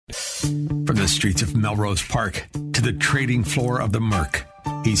the streets of Melrose Park to the trading floor of the Merc,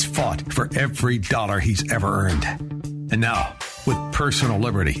 he's fought for every dollar he's ever earned. And now, with personal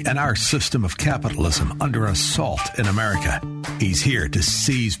liberty and our system of capitalism under assault in America, he's here to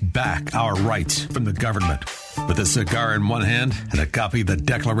seize back our rights from the government. With a cigar in one hand and a copy of the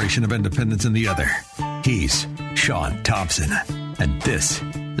Declaration of Independence in the other, he's Sean Thompson. And this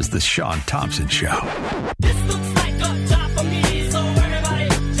is The Sean Thompson Show. This looks like a job for me, so everybody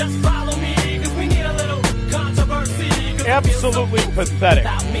just follow me, because we need a little controversy. Absolutely pathetic.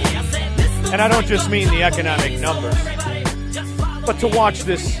 And I don't just mean the economic numbers, but to watch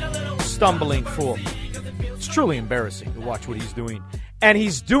this stumbling fool. It's truly embarrassing to watch what he's doing. And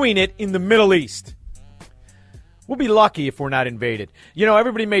he's doing it in the Middle East. We'll be lucky if we're not invaded. You know,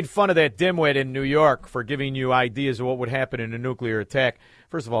 everybody made fun of that dimwit in New York for giving you ideas of what would happen in a nuclear attack.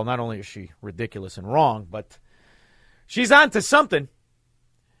 First of all, not only is she ridiculous and wrong, but she's on to something.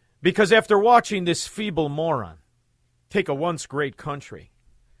 Because after watching this feeble moron take a once great country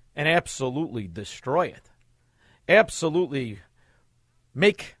and absolutely destroy it, absolutely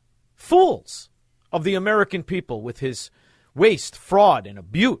make fools of the American people with his waste, fraud, and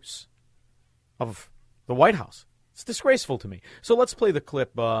abuse of the White House. It's disgraceful to me. So let's play the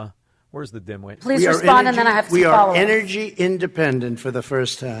clip. Where's the dimwit? Please respond, and then I have to follow. We are energy independent for the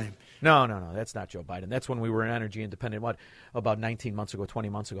first time. No. That's not Joe Biden. That's when we were energy independent, about 19 months ago, 20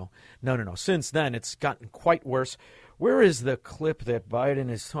 months ago. No. Since then, it's gotten quite worse. Where is the clip that Biden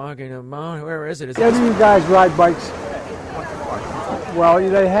is talking about? Where is it? Any of you guys ride bikes? Well,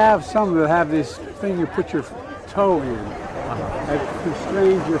 they have some that have this thing you put your toe in. That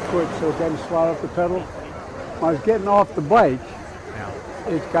constrains your foot so it doesn't slide off the pedal. When I was getting off the bike,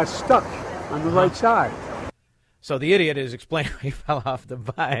 it got stuck on the right side. So the idiot is explaining he fell off the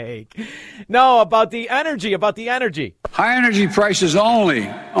bike. No, about the energy. High energy prices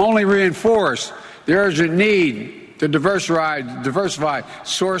only reinforce the urgent need to diversify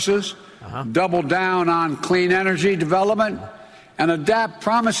sources, double down on clean energy development, and adapt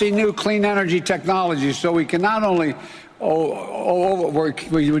promising new clean energy technologies so we can not only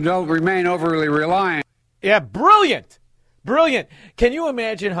we don't remain overly reliant. Yeah, brilliant. Can you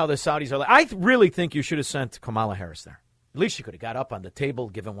imagine how the Saudis are like? I really think you should have sent Kamala Harris there. At least she could have got up on the table,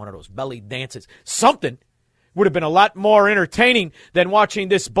 given one of those belly dances. Something would have been a lot more entertaining than watching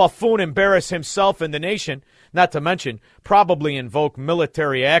this buffoon embarrass himself and the nation, not to mention probably invoke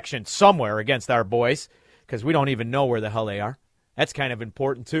military action somewhere against our boys, because we don't even know where the hell they are. That's kind of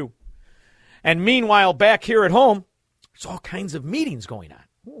important, too. And meanwhile, back here at home, there's all kinds of meetings going on.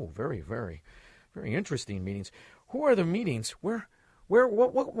 Oh, very, very, very interesting meetings. Who are the meetings?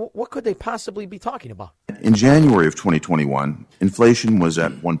 What could they possibly be talking about? In January of 2021, inflation was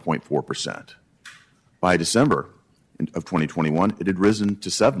at 1.4%. By December of 2021, it had risen to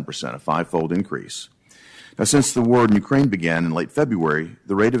 7%, a five-fold increase. Now, since the war in Ukraine began in late February,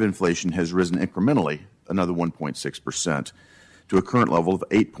 the rate of inflation has risen incrementally, another 1.6%, to a current level of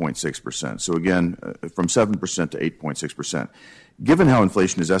 8.6%. So again, from 7% to 8.6%. Given how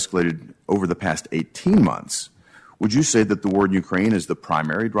inflation has escalated over the past 18 months, would you say that the war in Ukraine is the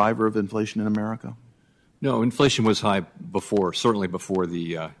primary driver of inflation in America? No, inflation was high before, certainly before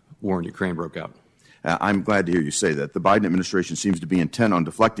the war in Ukraine broke out. I'm glad to hear you say that. The Biden administration seems to be intent on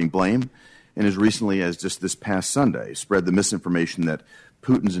deflecting blame, and as recently as just this past Sunday, spread the misinformation that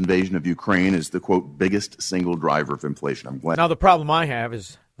Putin's invasion of Ukraine is the, quote, biggest single driver of inflation. I'm glad. Now, the problem I have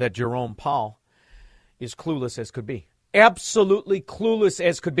is that Jerome Powell is clueless as could be. Absolutely clueless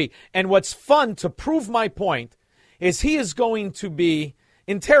as could be. And what's fun, to prove my point, is he is going to be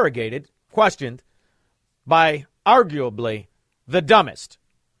interrogated, questioned, by arguably the dumbest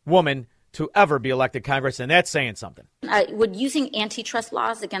woman to ever be elected Congress, and that's saying something. Would using antitrust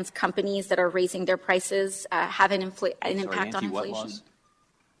laws against companies that are raising their prices have an impact on inflation? Laws?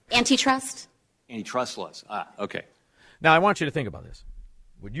 Antitrust? Antitrust laws. Okay. Now, I want you to think about this.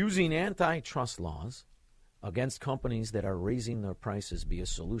 Would using antitrust laws against companies that are raising their prices be a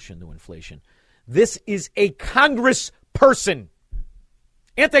solution to inflation? This is a Congress person.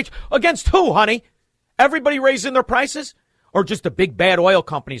 Against who, honey? Everybody raising their prices? Or just the big bad oil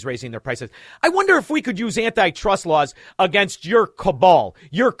companies raising their prices? I wonder if we could use antitrust laws against your cabal,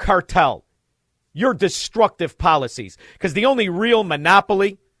 your cartel, your destructive policies. Because the only real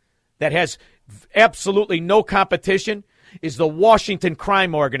monopoly that has absolutely no competition is the Washington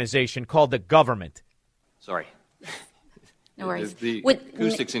crime organization called the government. Sorry. No worries. The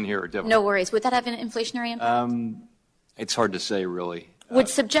acoustics in here are different. No worries. Would that have an inflationary impact? It's hard to say, really. Would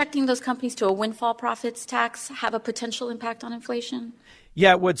subjecting those companies to a windfall profits tax have a potential impact on inflation?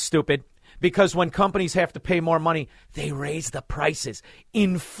 Yeah, it would, stupid. Because when companies have to pay more money, they raise the prices,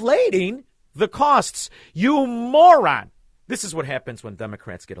 inflating the costs. You moron. This is what happens when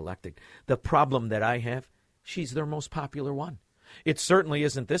Democrats get elected. The problem that I have, she's their most popular one. It certainly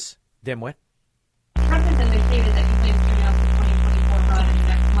isn't this dimwit. The president indicated that he plans to announce the 2024 run in the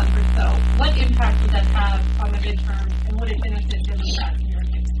next month or so. What impact would that have on the midterm, and would it benefit Democrats in your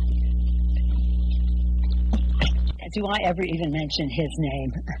opinion? Do I ever even mention his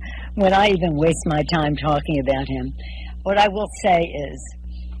name? Would I even waste my time talking about him? What I will say is,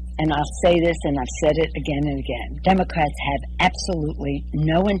 and I'll say this and I've said it again and again, Democrats have absolutely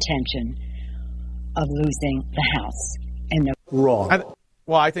no intention of losing the House. And they're wrong.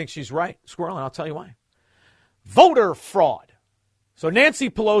 I think she's right, Squirrel, and I'll tell you why. Voter fraud. So Nancy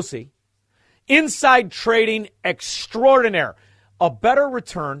Pelosi, inside trading extraordinaire. A better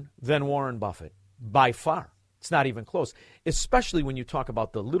return than Warren Buffett, by far. It's not even close, especially when you talk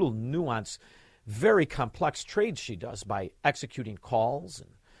about the little nuanced, very complex trades she does by executing calls and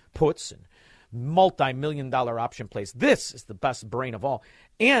puts and multi-million-dollar option plays. This is the best brain of all.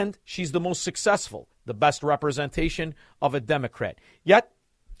 And she's the most successful, the best representation of a Democrat. Yet,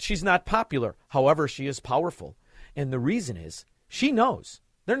 she's not popular. However, she is powerful. And the reason is she knows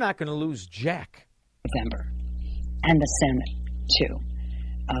they're not going to lose jack. November, and the Senate, too.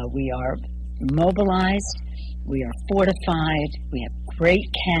 We are mobilized. We are fortified. We have great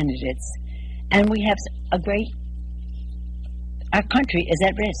candidates. And we have our country is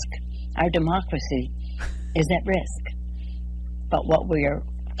at risk. Our democracy is at risk. But what we are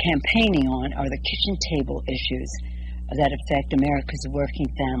campaigning on are the kitchen table issues that affect America's working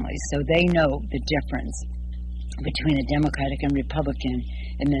families. So they know the difference between a Democratic and Republican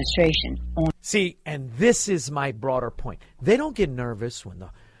administration. See, and this is my broader point. They don't get nervous when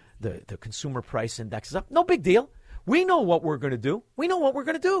the consumer price index is up. No big deal. We know what we're going to do.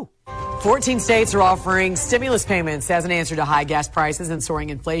 14 states are offering stimulus payments as an answer to high gas prices and soaring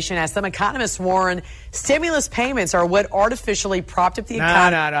inflation. As some economists warn, stimulus payments are what artificially propped up the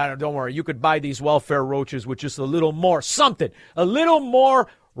economy. No, don't worry. You could buy these welfare roaches with just a little more something, a little more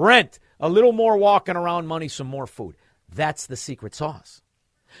rent, a little more walking around money, some more food. That's the secret sauce.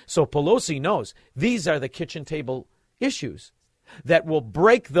 So Pelosi knows these are the kitchen table issues that will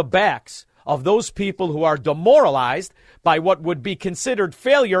break the backs of those people who are demoralized by what would be considered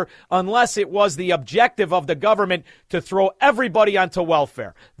failure unless it was the objective of the government to throw everybody onto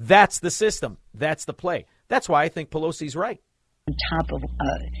welfare. That's the system. That's the play. That's why I think Pelosi's right. On top of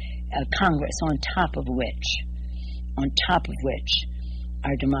Congress, on top of which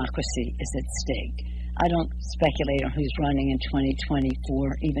our democracy is at stake. I don't speculate on who's running in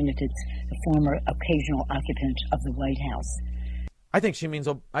 2024, even if it's the former occasional occupant of the White House. I think she means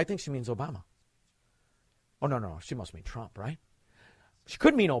Obama. Oh, no. She must mean Trump, right? She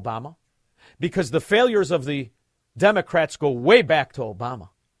could mean Obama because the failures of the Democrats go way back to Obama.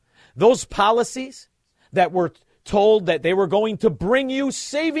 Those policies that were told that they were going to bring you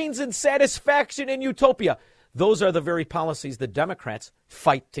savings and satisfaction and utopia, those are the very policies the Democrats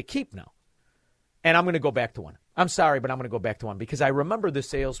fight to keep now. And I'm going to go back to one. I'm sorry, but I'm going to go back to one because I remember the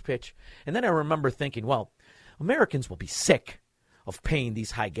sales pitch. And then I remember thinking, well, Americans will be sick of paying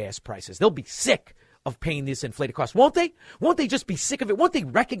these high gas prices. They'll be sick of paying these inflated costs. Won't they? Won't they just be sick of it? Won't they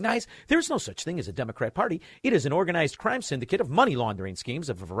recognize there's no such thing as a Democrat Party? It is an organized crime syndicate of money laundering schemes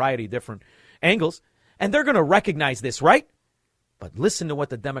of a variety of different angles. And they're going to recognize this, right? But listen to what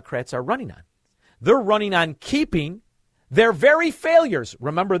the Democrats are running on. They're running on keeping their very failures.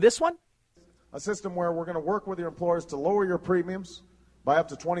 Remember this one? A system where we're going to work with your employers to lower your premiums by up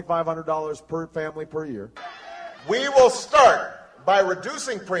to $2,500 per family per year. We will start by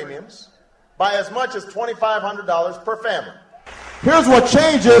reducing premiums by as much as $2,500 per family. Here's what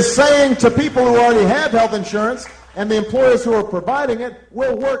changes, saying to people who already have health insurance and the employers who are providing it,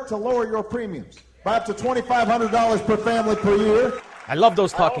 we'll work to lower your premiums by up to $2,500 per family per year. I love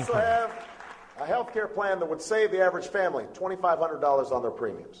those talking points. I also have a health care plan that would save the average family $2,500 on their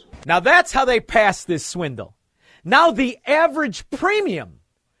premiums. Now that's how they pass this swindle. Now the average premium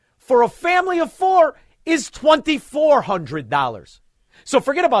for a family of four is $2,400. So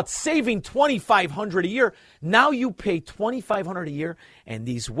forget about saving $2,500 a year. Now you pay $2,500 a year, and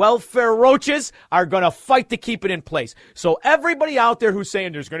these welfare roaches are going to fight to keep it in place. So everybody out there who's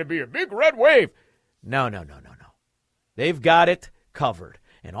saying there's going to be a big red wave, no. They've got it covered.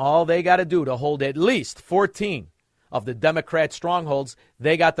 And all they got to do to hold at least 14 of the Democrat strongholds,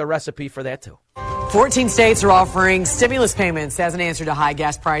 they got the recipe for that too. 14 states are offering stimulus payments as an answer to high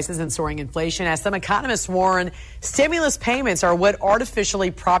gas prices and soaring inflation. As some economists warn, stimulus payments are what artificially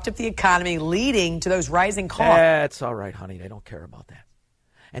propped up the economy, leading to those rising costs. That's all right, honey. They don't care about that.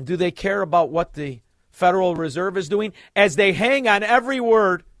 And do they care about what the Federal Reserve is doing? As they hang on every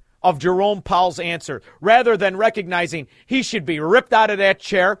word of Jerome Powell's answer, rather than recognizing he should be ripped out of that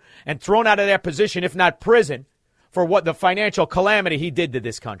chair and thrown out of that position, if not prison, for what the financial calamity he did to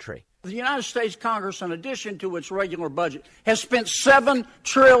this country. The United States Congress, in addition to its regular budget, has spent $7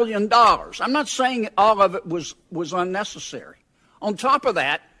 trillion. I'm not saying all of it was unnecessary. On top of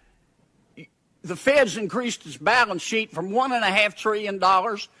that, the Fed's increased its balance sheet from $1.5 trillion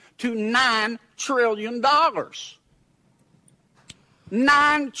to $9 trillion.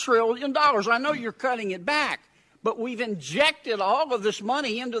 $9 trillion. I know you're cutting it back, but we've injected all of this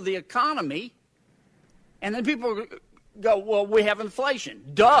money into the economy, and then people go, well, we have inflation.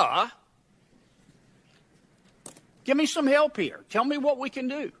 Duh. Give me some help here. Tell me what we can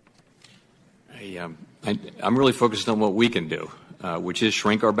do. I'm really focused on what we can do, which is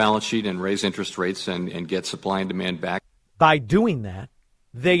shrink our balance sheet and raise interest rates and get supply and demand back. By doing that,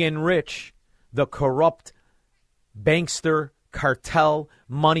 they enrich the corrupt bankster, cartel,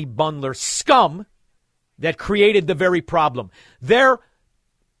 money bundler scum that created the very problem. They're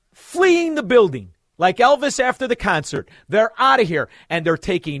fleeing the building like Elvis after the concert. They're out of here, and they're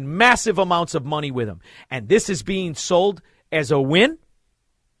taking massive amounts of money with them. And this is being sold as a win?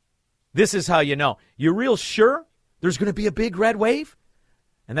 This is how you know. You're real sure there's going to be a big red wave?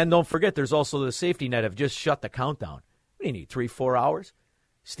 And then don't forget, there's also the safety net have just shut the countdown. What do you need, 3-4 hours?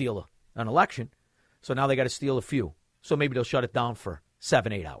 Steal an election. So now they got to steal a few. So maybe they'll shut it down for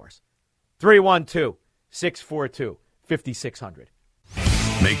 7-8 hours. 312-642-5600.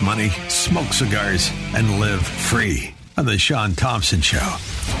 Make money, smoke cigars, and live free on The Sean Thompson Show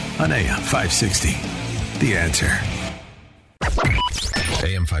on AM 560. The Answer.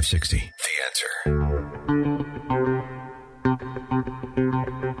 AM 560. The Answer.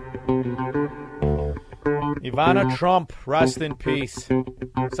 Ivana Trump, rest in peace.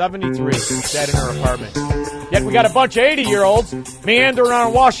 73, dead in her apartment. Yet we got a bunch of 80-year-olds meandering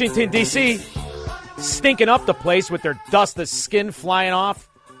around Washington, D.C., stinking up the place with their dust of skin flying off.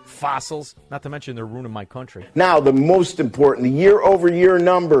 Fossils, not to mention they're ruining my country. Now, the most important, the year-over-year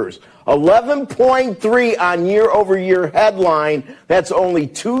numbers. 11.3 on year-over-year headline. That's only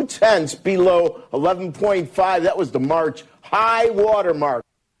 0.2 below 11.5. That was the March high water mark.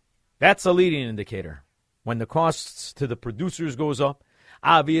 That's a leading indicator. When the costs to the producers goes up,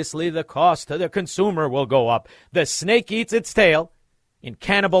 obviously the cost to the consumer will go up. The snake eats its tail in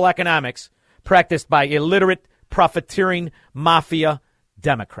cannibal economics practiced by illiterate, profiteering mafia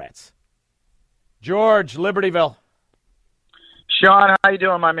Democrats. George, Libertyville. Sean, how you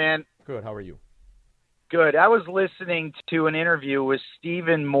doing, my man? Good. How are you? Good. I was listening to an interview with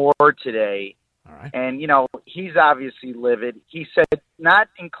Stephen Moore today, all right, and, you know, he's obviously livid. He said, not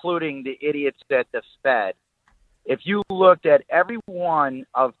including the idiots at the Fed, if you looked at every one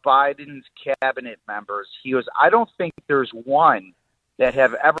of Biden's cabinet members, he goes, I don't think there's one that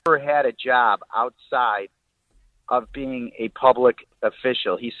have ever had a job outside of being a public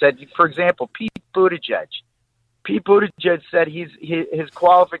official. He said, for example, Pete Buttigieg. Pete Buttigieg said his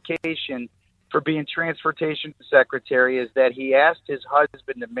qualification for being transportation secretary is that he asked his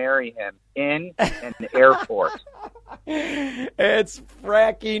husband to marry him in an airport. It's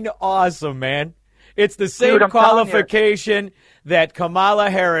fracking awesome, man. It's the same qualification that Kamala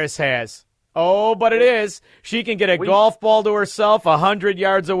Harris has. Oh, but it is. She can get a golf ball to herself 100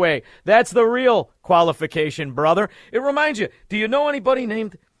 yards away. That's the real qualification, brother. It reminds you, do you know anybody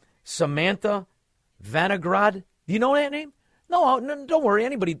named Samantha Vinograd? Do you know that name? No, don't worry.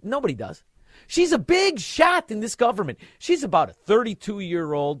 Nobody does. She's a big shot in this government. She's about a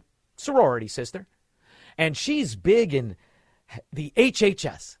 32-year-old sorority sister, and she's big in the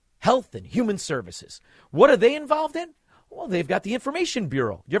HHS, Health and Human Services. What are they involved in? Well, they've got the Information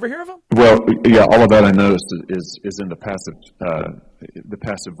Bureau. You ever hear of them? Well, yeah, all of that I noticed is in the passive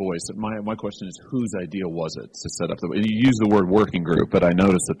voice. My question is, whose idea was it to set up you use the word working group, but I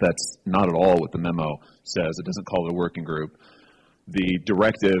noticed that that's not at all what the memo says. It doesn't call it a working group. The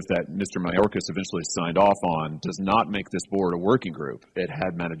directive that Mr. Mayorkas eventually signed off on does not make this board a working group. It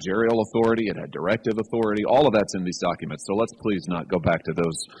had managerial authority. It had directive authority. All of that's in these documents. So let's please not go back to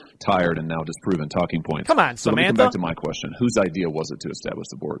those tired and now disproven talking points. Come on, so Samantha. Let me come back to my question. Whose idea was it to establish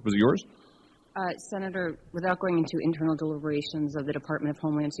the board? Was it yours? Senator, without going into internal deliberations of the Department of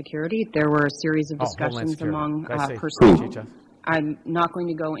Homeland Security, there were a series of discussions among personnel. I'm not going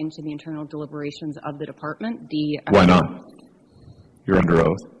to go into the internal deliberations of the department. Why not? You're under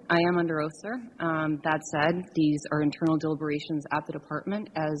oath. I am under oath, sir. That said, these are internal deliberations at the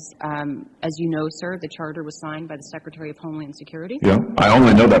department. As you know, sir, the charter was signed by the Secretary of Homeland Security. Yeah, I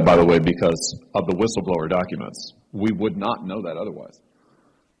only know that, by the way, because of the whistleblower documents. We would not know that otherwise.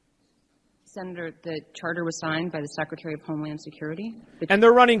 Senator, the charter was signed by the Secretary of Homeland Security. And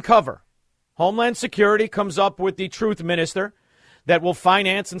they're running cover. Homeland Security comes up with the truth minister that will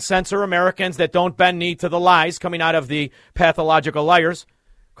finance and censor Americans that don't bend knee to the lies coming out of the pathological liars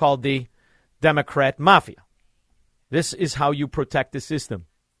called the Democrat mafia. This is how you protect the system.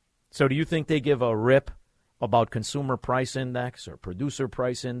 So do you think they give a rip about consumer price index or producer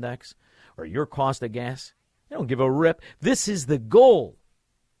price index or your cost of gas? They don't give a rip. This is the goal,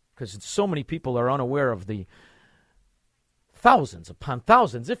 because so many people are unaware of the thousands upon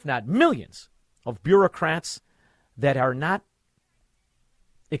thousands, if not millions, of bureaucrats that are not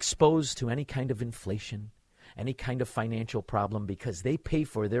exposed to any kind of inflation, any kind of financial problem, because they pay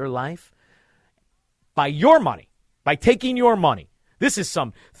for their life by your money, by taking your money. This is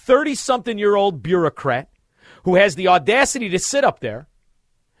some 30-something-year-old bureaucrat who has the audacity to sit up there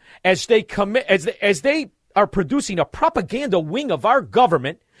as they are producing a propaganda wing of our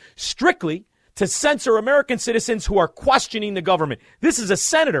government strictly to censor American citizens who are questioning the government. This is a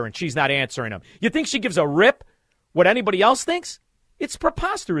senator, and she's not answering them. You think she gives a rip what anybody else thinks? It's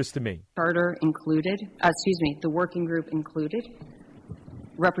preposterous to me. Charter included, the working group included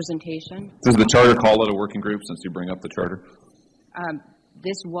representation. Does the charter call it a working group, since you bring up the charter?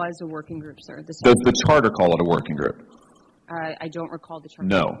 This was a working group, sir. Does the charter call it a working group? I don't recall the charter.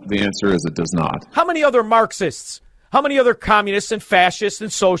 No, the answer is it does not. How many other Marxists, how many other communists and fascists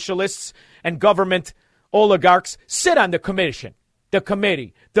and socialists and government oligarchs sit on the commission, the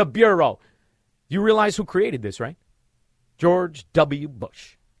committee, the bureau? You realize who created this, right? George W.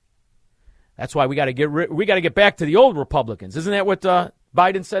 Bush. That's why we got to get back to the old Republicans. Isn't that what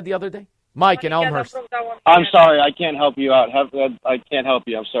Biden said the other day? Mike in Elmhurst. I'm sorry, I can't help you out. I can't help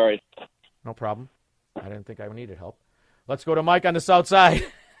you. I'm sorry. No problem. I didn't think I needed help. Let's go to Mike on the south side.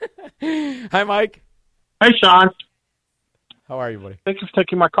 Hi, Mike. Hey, Sean. How are you, buddy? Thank you for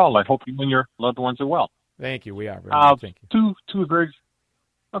taking my call. I hope you and your loved ones are well. Thank you. We are. Very much. Thank you. Two very.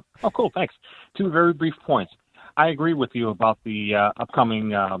 Oh, cool. Thanks. Two very brief points. I agree with you about the upcoming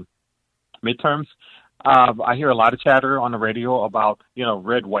midterms. I hear a lot of chatter on the radio about,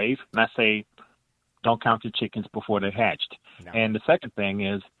 red wave, and I say, don't count your chickens before they're hatched. No. And the second thing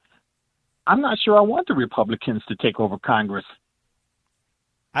is, I'm not sure I want the Republicans to take over Congress.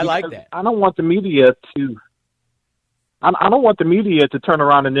 I like that. I don't want the media to. I don't want the media to turn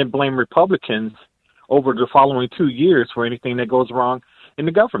around and then blame Republicans over the following 2 years for anything that goes wrong in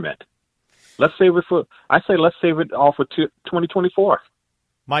the government. Let's save it all for 2024.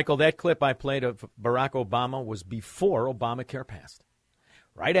 Michael, that clip I played of Barack Obama was before Obamacare passed.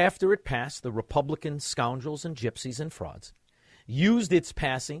 Right after it passed, the Republican scoundrels and gypsies and frauds used its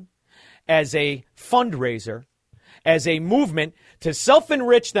passing as a fundraiser, as a movement to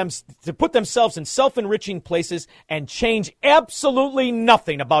self-enrich them, to put themselves in self-enriching places and change absolutely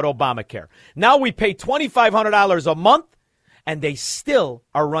nothing about Obamacare. Now we pay $2,500 a month, and they still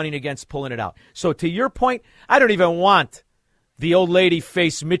are running against pulling it out. So to your point, I don't even want the old lady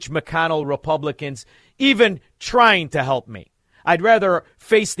face Mitch McConnell Republicans even trying to help me. I'd rather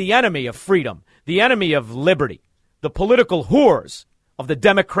face the enemy of freedom, the enemy of liberty, the political whores of the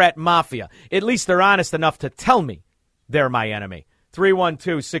Democrat mafia. At least they're honest enough to tell me they're my enemy.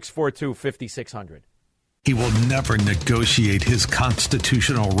 312-642-5600. He will never negotiate his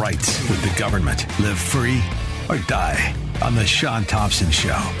constitutional rights with the government. Live free or die on the Sean Thompson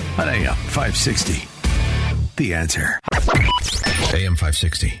Show on AM 560. The Answer. AM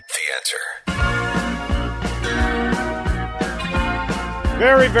 560. The Answer.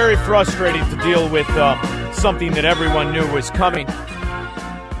 Very, very frustrating to deal with something that everyone knew was coming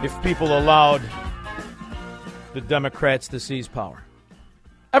if people allowed the Democrats to seize power.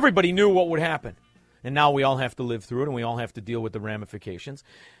 Everybody knew what would happen. And now we all have to live through it, and we all have to deal with the ramifications.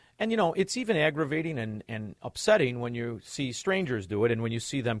 And, it's even aggravating and upsetting when you see strangers do it and when you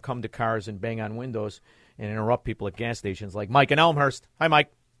see them come to cars and bang on windows and interrupt people at gas stations like Mike in Elmhurst. Hi,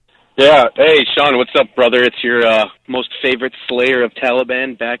 Mike. Yeah. Hey, Sean, what's up, brother? It's your most favorite slayer of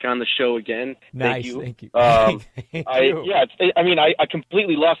Taliban back on the show again. Nice. Thank you. Thank you. I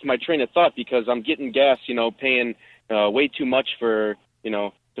completely lost my train of thought because I'm getting gas, paying way too much for,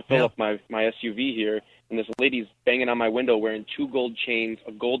 to fill up my SUV here. And this lady's banging on my window wearing 2 gold chains,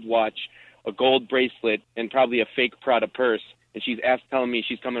 a gold watch, a gold bracelet, and probably a fake Prada purse. And she's telling me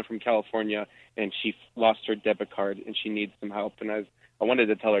she's coming from California and she lost her debit card and she needs some help. And I wanted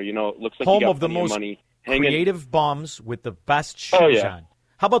to tell her, it looks like home you got of the most money. Creative bums with the best shoes on.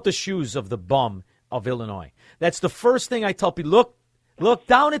 How about the shoes of the bum of Illinois? That's the first thing I tell people. Look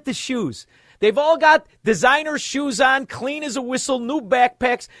down at the shoes. They've all got designer shoes on, clean as a whistle, new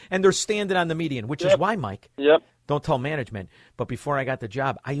backpacks, and they're standing on the median, which is why, Mike, Don't tell management. But before I got the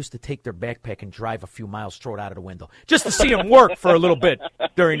job, I used to take their backpack and drive a few miles, throw it out of the window, just to see them work for a little bit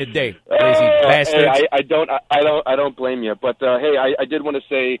during the day. Lazy bastards. Hey, I don't blame you. But hey, I did want to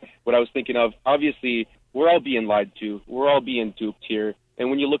say what I was thinking of. Obviously, we're all being lied to. We're all being duped here. And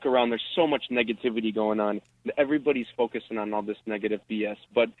when you look around, there's so much negativity going on. Everybody's focusing on all this negative BS.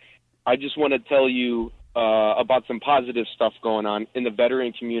 But I just want to tell you about some positive stuff going on in the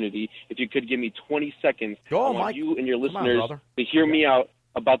veteran community. If you could give me 20 seconds, I want you and your listeners to hear me out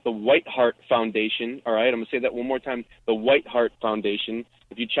about the White Heart Foundation. All right, I'm going to say that one more time, the White Heart Foundation.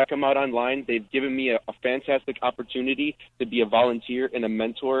 If you check them out online, they've given me a fantastic opportunity to be a volunteer and a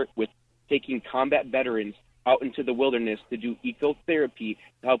mentor with taking combat veterans out into the wilderness to do ecotherapy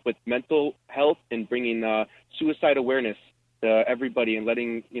to help with mental health and bringing suicide awareness to everybody and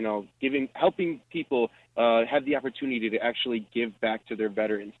helping people have the opportunity to actually give back to their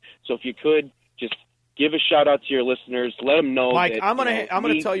veterans. So if you could just give a shout out to your listeners, let them know. Mike, I'm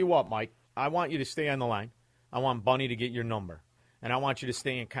gonna tell you what, Mike. I want you to stay on the line. I want Bunny to get your number, and I want you to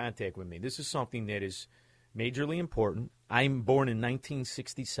stay in contact with me. This is something that is majorly important. I'm born in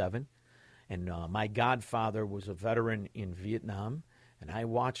 1967, and my godfather was a veteran in Vietnam, and I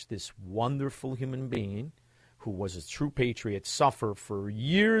watched this wonderful human being who was a true patriot suffer for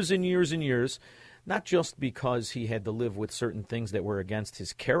years and years and years, not just because he had to live with certain things that were against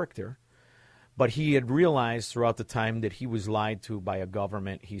his character, but he had realized throughout the time that he was lied to by a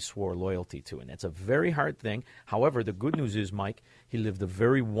government he swore loyalty to. And that's a very hard thing. However, the good news is, Mike, he lived a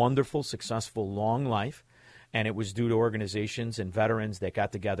very wonderful, successful, long life, and it was due to organizations and veterans that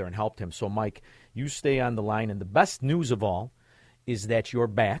got together and helped him. So, Mike, you stay on the line. And the best news of all is that you're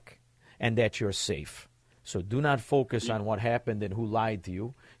back and that you're safe. So do not focus on what happened and who lied to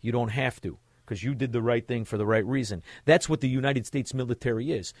you. You don't have to, because you did the right thing for the right reason. That's what the United States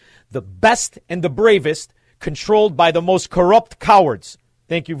military is. The best and the bravest, controlled by the most corrupt cowards.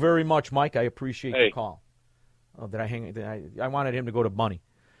 Thank you very much, Mike. I appreciate the call. Oh, I wanted him to go to Bunny.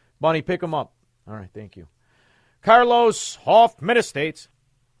 Bunny, pick him up. All right, thank you. Carlos Hoff, Mid-States.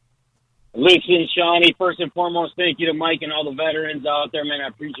 Listen, Shawnee, first and foremost, thank you to Mike and all the veterans out there, man. I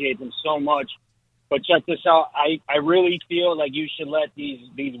appreciate them so much. But check this out. I really feel like you should let these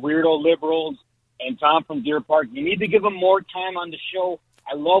weirdo liberals and Tom from Deer Park, you need to give them more time on the show.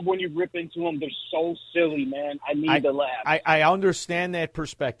 I love when you rip into them. They're so silly, man. I need to laugh. I understand that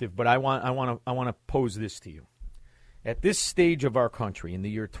perspective, but I want to pose this to you. At this stage of our country in the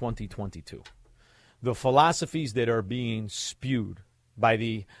year 2022, the philosophies that are being spewed by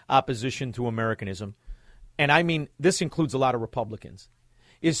the opposition to Americanism, and I mean this includes a lot of Republicans,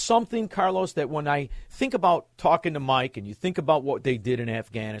 is something, Carlos, that when I think about talking to Mike and you think about what they did in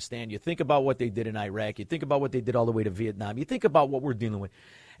Afghanistan, you think about what they did in Iraq, you think about what they did all the way to Vietnam, you think about what we're dealing with,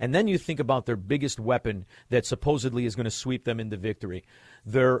 and then you think about their biggest weapon that supposedly is going to sweep them into victory,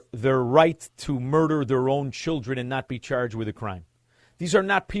 their right to murder their own children and not be charged with a crime. These are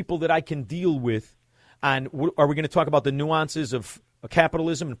not people that I can deal with. And are we going to talk about the nuances of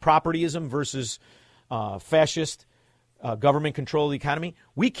capitalism and propertyism versus fascist government control of the economy?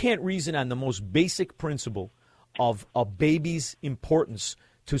 We can't reason on the most basic principle of a baby's importance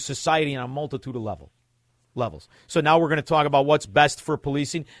to society on a multitude of levels. So now we're going to talk about what's best for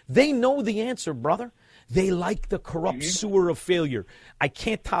policing. They know the answer, brother. They like the corrupt sewer of failure. I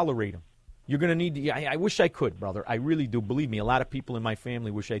can't tolerate them. You're going to need to, I wish I could, brother. I really do. Believe me, a lot of people in my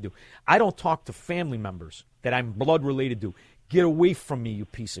family wish I do. I don't talk to family members that I'm blood related to. Get away from me, you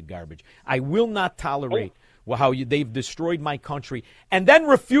piece of garbage. I will not tolerate how they've destroyed my country and then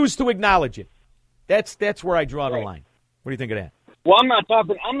refuse to acknowledge it. That's where I draw the line. What do you think of that? Well, I'm not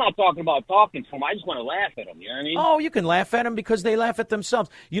talking about talking to them. I just want to laugh at them. You know what I mean? Oh, you can laugh at them because they laugh at themselves.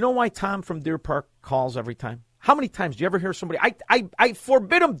 You know why Tom from Deer Park calls every time? How many times do you ever hear somebody? I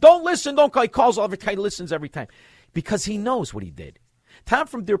forbid him. Don't listen. Don't call. He calls every time. He listens every time because he knows what he did. Tom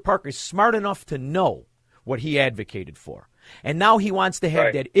from Deer Park is smart enough to know what he advocated for. And now he wants to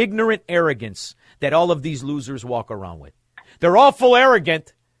have that ignorant arrogance that all of these losers walk around with. They're awful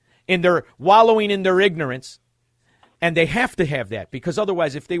arrogant in their wallowing in their ignorance. And they have to have that because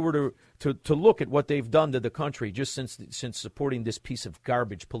otherwise, if they were to look at what they've done to the country just since supporting this piece of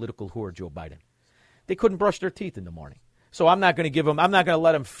garbage political whore, Joe Biden, they couldn't brush their teeth in the morning. So I'm not going to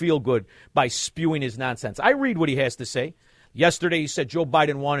let him feel good by spewing his nonsense. I read what he has to say. Yesterday he said Joe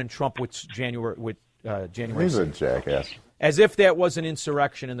Biden won and Trump with January. He's a jackass. As if that was an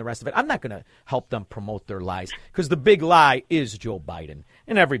insurrection and the rest of it. I'm not going to help them promote their lies because the big lie is Joe Biden,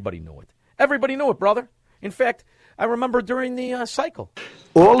 and everybody knew it. Everybody knew it, brother. In fact, I remember during the cycle.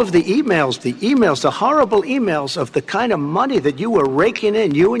 All of the emails, the horrible emails of the kind of money that you were raking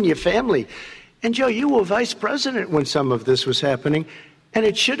in, you and your family. And, Joe, you were vice president when some of this was happening, and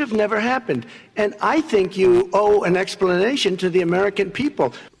it should have never happened. And I think you owe an explanation to the American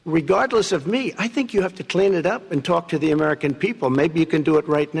people. Regardless of me, I think you have to clean it up and talk to the American people. Maybe you can do it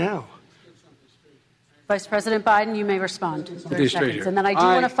right now. Vice President Biden, you may respond. 30 seconds. And then I do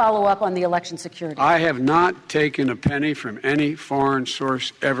want to follow up on the election security. I have not taken a penny from any foreign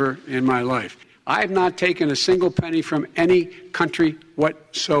source ever in my life. I have not taken a single penny from any country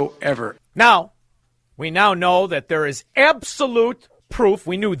whatsoever. Now, we now know that there is absolute proof.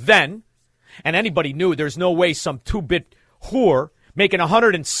 We knew then, and anybody knew there's no way some two-bit whore making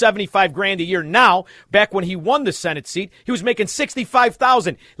 $175,000 a year now. Back when he won the Senate seat, he was making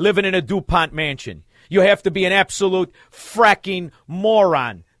 $65,000 living in a DuPont mansion. You have to be an absolute fracking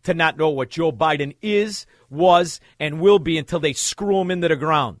moron to not know what Joe Biden is, was, and will be until they screw him into the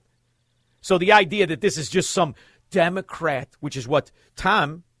ground. So the idea that this is just some Democrat, which is what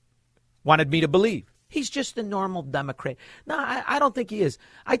Tom wanted me to believe. He's just a normal Democrat. No, I don't think he is.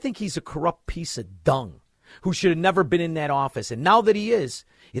 I think he's a corrupt piece of dung who should have never been in that office. And now that he is,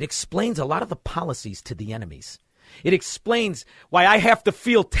 it explains a lot of the policies to the enemies. It explains why I have to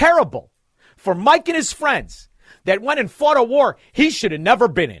feel terrible for Mike and his friends that went and fought a war he should have never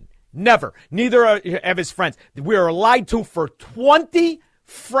been in. Never. Neither of his friends. We were lied to for 20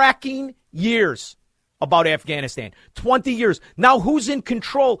 fracking years about Afghanistan. 20 years. Now who's in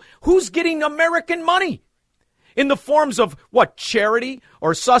control? Who's getting American money? In the forms of what? Charity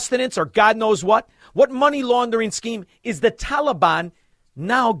or sustenance or God knows what? What money laundering scheme is the Taliban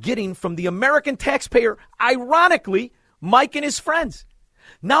now getting from the American taxpayer? Ironically, Mike and his friends.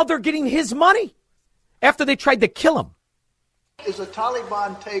 Now they're getting his money after they tried to kill him. Is a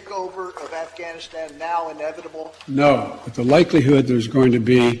Taliban takeover of Afghanistan now inevitable? No, but the likelihood there's going to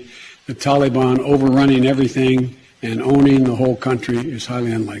be the Taliban overrunning everything and owning the whole country is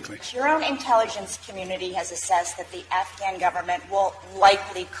highly unlikely. Your own intelligence community has assessed that the Afghan government will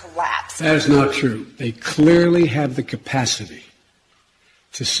likely collapse. That is not true. They clearly have the capacity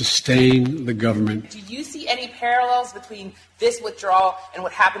to sustain the government. Do you see any parallels between this withdrawal and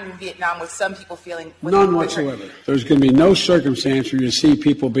what happened in Vietnam, with some people feeling... None whatsoever. There's going to be no circumstance where you see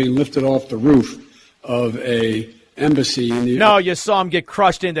people being lifted off the roof of a embassy in the... No, you saw him get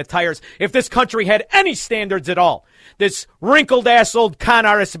crushed into tires. If this country had any standards at all, this wrinkled-ass old con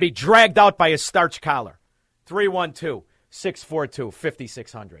artist to be dragged out by his starch collar.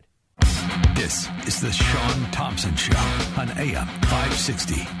 312-642-5600. This is the Sean Thompson Show on AM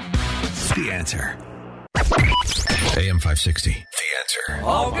 560. The Answer. AM 560. The Answer.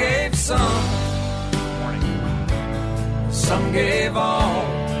 All gave some. Some gave all.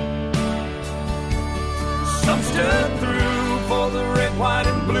 Some stood through for the red, white,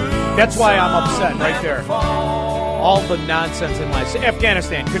 and blue. That's why I'm upset right there. All the nonsense in life.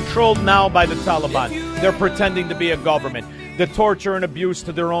 Afghanistan, controlled now by the Taliban. They're pretending to be a government. The torture and abuse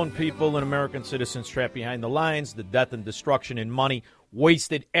to their own people and American citizens trapped behind the lines, the death and destruction in money,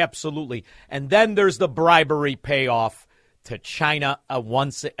 wasted absolutely. And then there's the bribery payoff to China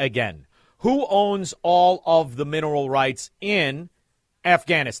once again. Who owns all of the mineral rights in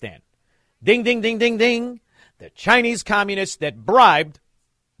Afghanistan? Ding, ding, ding, ding, ding. The Chinese communists that bribed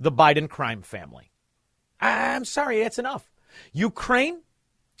the Biden crime family. I'm sorry, that's enough. Ukraine,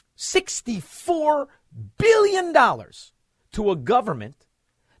 $64 billion to a government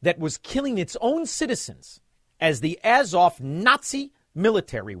that was killing its own citizens as the Azov Nazi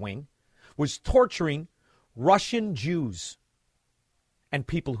military wing was torturing Russian Jews and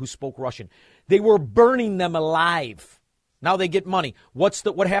people who spoke Russian. They were burning them alive. Now they get money.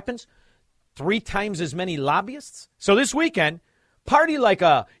 What happens? 3 times as many lobbyists? So this weekend, party like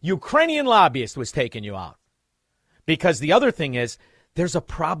a Ukrainian lobbyist was taking you out. Because the other thing is, there's a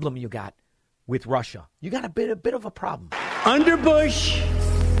problem you got with Russia. You got a bit of a problem. Under Bush,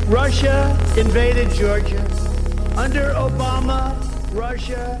 Russia invaded Georgia. Under Obama,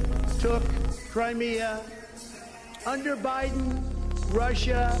 Russia took Crimea. Under Biden,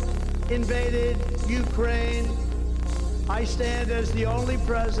 Russia invaded Ukraine. I stand as the only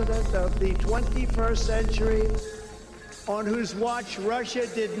president of the 21st century on whose watch Russia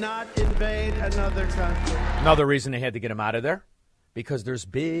did not invade another country. Another reason they had to get him out of there. Because there's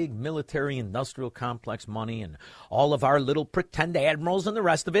big military-industrial complex money and all of our little pretend admirals and the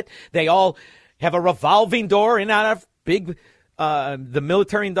rest of it. They all have a revolving door in and out of the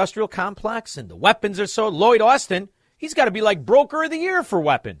military-industrial complex, and the weapons are so. Lloyd Austin, he's got to be like broker of the year for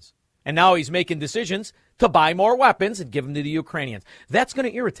weapons. And now he's making decisions to buy more weapons and give them to the Ukrainians. That's going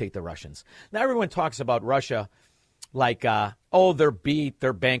to irritate the Russians. Now everyone talks about Russia like, they're beat,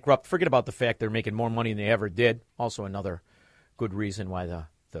 they're bankrupt. Forget about the fact they're making more money than they ever did. Also another good reason why the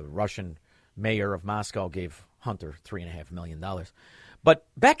Russian mayor of Moscow gave Hunter $3.5 million. But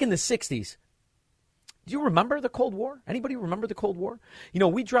back in the 60s, do you remember the Cold War? Anybody remember the Cold War? You know,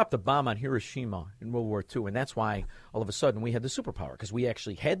 we dropped a bomb on Hiroshima in World War II, and that's why all of a sudden we had the superpower, because we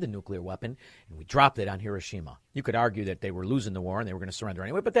actually had the nuclear weapon, and we dropped it on Hiroshima. You could argue that they were losing the war and they were going to surrender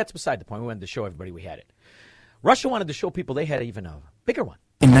anyway, but that's beside the point. We wanted to show everybody we had it. Russia wanted to show people they had even a bigger one.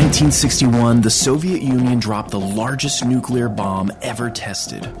 In 1961, the Soviet Union dropped the largest nuclear bomb ever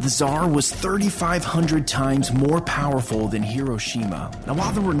tested. The Tsar was 3,500 times more powerful than Hiroshima. Now,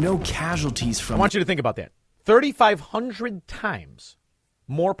 while there were no casualties from... I want you to think about that. 3,500 times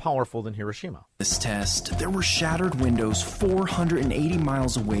more powerful than Hiroshima. This test, there were shattered windows 480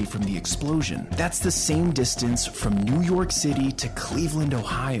 miles away from the explosion. That's the same distance from New York City to Cleveland,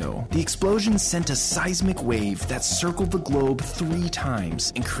 Ohio. The explosion sent a seismic wave that circled the globe 3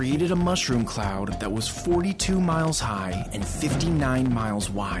 times and created a mushroom cloud that was 42 miles high and 59 miles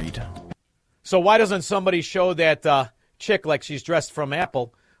wide. So why doesn't somebody show that chick like she's dressed from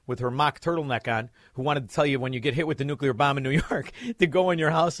Apple with her mock turtleneck on, who wanted to tell you when you get hit with the nuclear bomb in New York to go in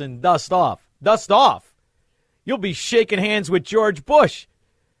your house and dust off? Dust off. You'll be shaking hands with George Bush.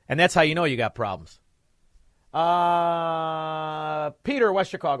 And that's how you know you got problems. Peter,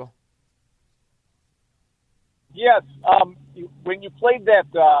 West Chicago. Yes. When you played that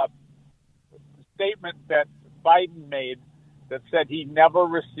statement that Biden made that said he never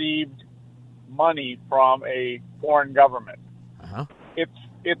received money from a foreign government,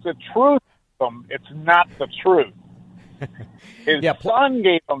 it's a truth. It's not the truth. His son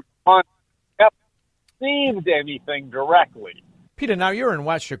gave him money. He never received anything directly. Peter, now you're in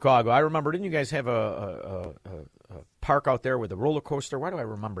West Chicago. I remember, didn't you guys have a park out there with a roller coaster? Why do I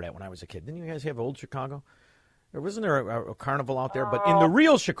remember that when I was a kid? Didn't you guys have Old Chicago? Wasn't there a carnival out there? But in the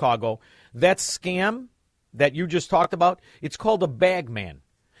real Chicago, that scam that you just talked about, it's called a bagman.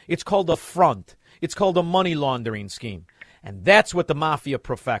 It's called a front. It's called a money laundering scheme. And that's what the mafia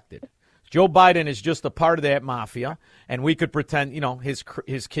perfected. Joe Biden is just a part of that mafia, and we could pretend,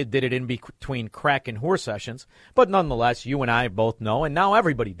 his kid did it in between crack and whore sessions. But nonetheless, you and I both know, and now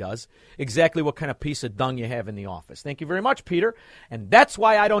everybody does, exactly what kind of piece of dung you have in the office. Thank you very much, Peter. And that's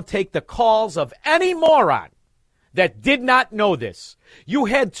why I don't take the calls of any moron that did not know this. You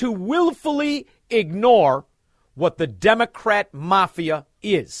had to willfully ignore what the Democrat mafia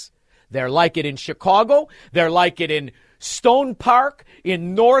is. They're like it in Chicago. They're like it in Stone Park,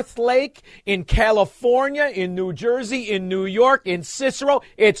 in North Lake, in California, in New Jersey, in New York, in Cicero.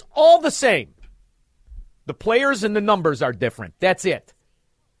 It's all the same. The players and the numbers are different. That's it.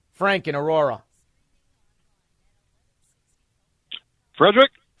 Frank in Aurora.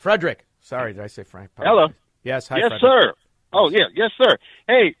 Frederick. Sorry, did I say Frank? Hello. Yes, hi, yes, Frederick. sir. Oh, yeah, yes, sir.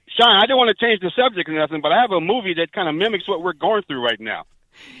 Hey, Sean, I don't want to change the subject or nothing, but I have a movie that kind of mimics what we're going through right now.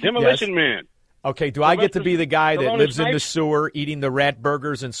 Demolition Man. Okay, do I get to be the guy that lives in the sewer eating the rat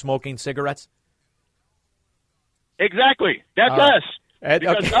burgers and smoking cigarettes? Exactly. That's us.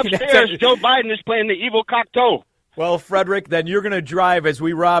 Because upstairs, Joe Biden is playing the evil Cocteau. Well, Frederick, then you're going to drive as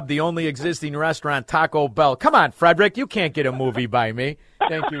we rob the only existing restaurant, Taco Bell. Come on, Frederick. You can't get a movie by me.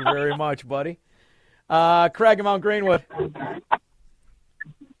 Thank you very much, buddy. Craig in Mount Greenwood.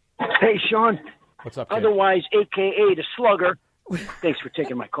 Hey, Sean. What's up, kid? Otherwise, a.k.a. the Slugger. Thanks for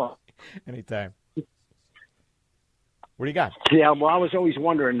taking my call. Anytime. What do you got? Yeah, well, I was always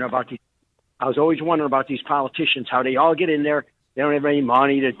wondering about these politicians, how they all get in there. They don't have any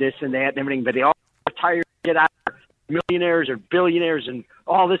money to this and that and everything, but they all retire, get out, millionaires or billionaires and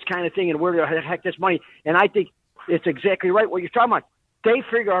all this kind of thing, and where the heck this money? And I think it's exactly right what you're talking about. They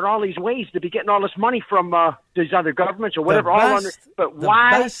figure out all these ways to be getting all this money from these other governments or whatever. But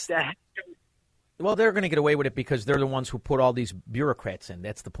why the heck? Well, they're going to get away with it because they're the ones who put all these bureaucrats in.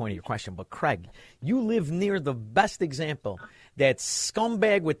 That's the point of your question. But, Craig, you live near the best example. That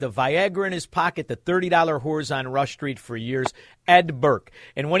scumbag with the Viagra in his pocket, the $30 whores on Rush Street for years, Ed Burke.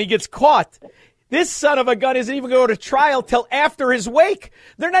 And when he gets caught, this son of a gun isn't even going to go to trial till after his wake.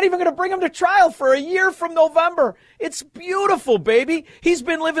 They're not even going to bring him to trial for a year from November. It's beautiful, baby. He's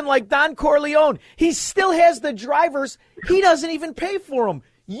been living like Don Corleone. He still has the drivers. He doesn't even pay for them.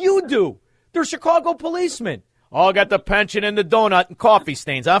 You do. They're Chicago policemen. All got the pension and the donut and coffee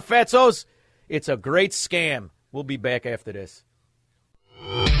stains, huh, Fatzos? It's a great scam. We'll be back after this.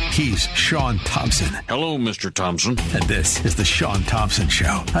 He's Sean Thompson. Hello, Mr. Thompson. And this is the Sean Thompson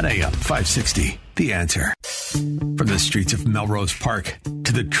Show on AM 560. The Answer. From the streets of Melrose Park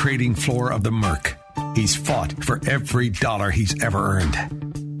to the trading floor of the Merc, he's fought for every dollar he's ever earned.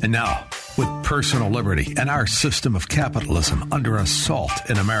 And now, with personal liberty and our system of capitalism under assault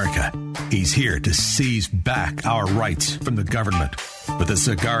in America, he's here to seize back our rights from the government. With a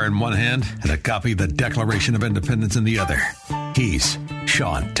cigar in one hand and a copy of the Declaration of Independence in the other, he's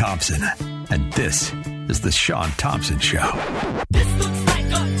Sean Thompson. And this is The Sean Thompson Show. This looks like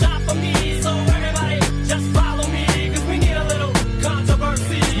a job for me, so everybody just follow me, because we need a little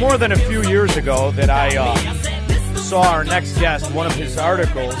controversy. It's more than a few years ago that I saw our next guest, one of his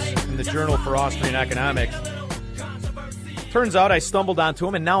articles in the Journal for Austrian Economics. Turns out I stumbled onto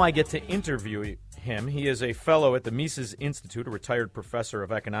him, and now I get to interview him. He is a fellow at the Mises Institute, a retired professor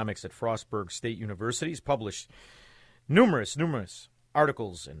of economics at Frostburg State University. He's published numerous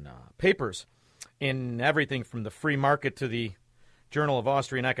articles and papers in everything from the Free Market to the Journal of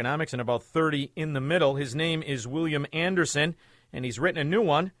Austrian Economics, and about 30 in the middle. His name is William Anderson, and he's written a new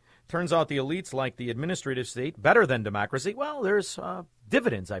one. Turns out the elites like the administrative state better than democracy. Well, there's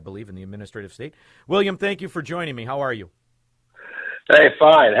dividends, I believe, in the administrative state. William, thank you for joining me. How are you? Hey,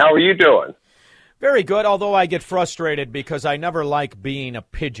 fine. How are you doing? Very good, although I get frustrated because I never like being a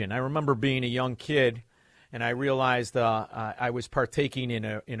pigeon. I remember being a young kid, and I realized I was partaking in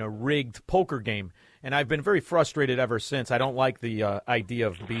a rigged poker game, and I've been very frustrated ever since. I don't like the idea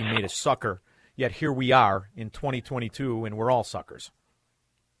of being made a sucker, yet here we are in 2022, and we're all suckers.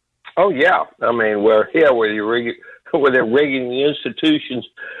 Oh, yeah. I mean, where they're rigging the institutions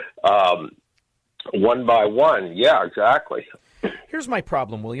one by one. Yeah, exactly. Here's my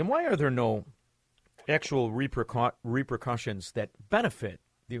problem, William. Why are there no actual repercussions that benefit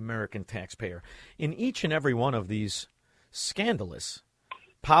the American taxpayer in each and every one of these scandalous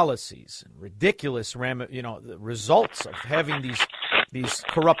policies and ridiculous the results of having these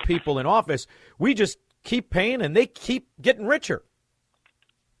corrupt people in office? We just keep paying and they keep getting richer.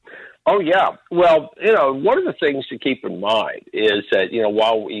 Oh, yeah. Well, one of the things to keep in mind is that,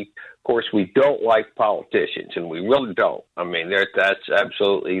 while of course, we don't like politicians, and we really don't. I mean, that's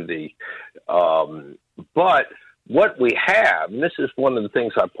absolutely but what we have, and this is one of the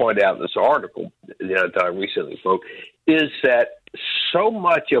things I point out in this article that I recently wrote, is that so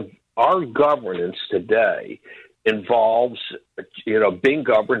much of our governance today involves, being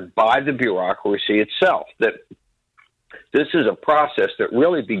governed by the bureaucracy itself. That this is a process that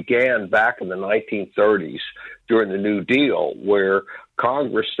really began back in the 1930s during the New Deal, where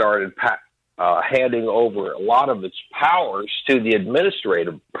Congress started handing over a lot of its powers to the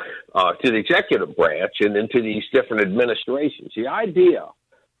to the executive branch and into these different administrations. The idea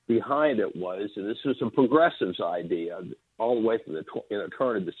behind it was, and this was a progressive's idea all the way from the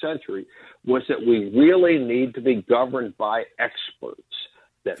turn of the century, was that we really need to be governed by experts.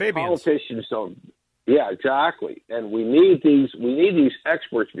 That Fabians. Politicians don't. Yeah, exactly. And we need these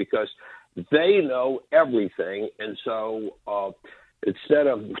experts because they know everything. And so instead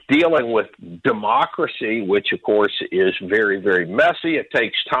of dealing with democracy, which of course is very, very messy, it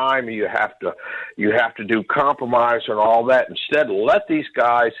takes time. You have to do compromise and all that. Instead, let these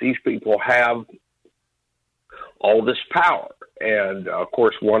people have all this power. And of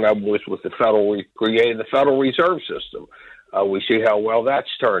course, one of them was with creating the Federal Reserve System. We see how well that's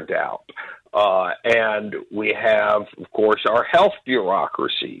turned out. And we have, of course, our health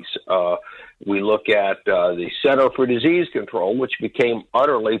bureaucracies. We look at the Center for Disease Control, which became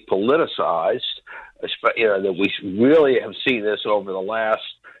utterly politicized. That we really have seen this over the last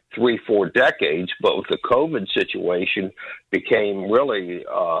 3-4 decades, but with the COVID situation became really,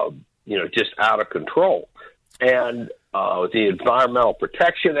 just out of control. And the Environmental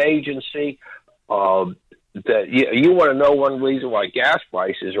Protection Agency, that you want to know one reason why gas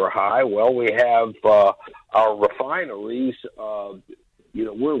prices are high. Well, we have our refineries.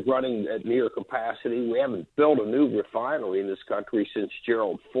 We're running at near capacity. We haven't built a new refinery in this country since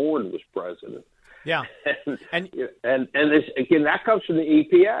Gerald Ford was president. Yeah, and this, again, that comes from the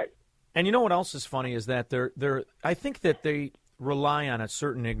EPA. And you know what else is funny is that I think that they rely on a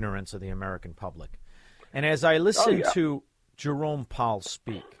certain ignorance of the American public. And as I listen to Jerome Powell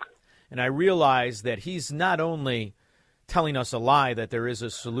speak, and I realize that he's not only telling us a lie that there is a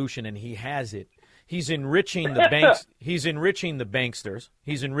solution and he has it, he's enriching the banks. He's enriching the banksters.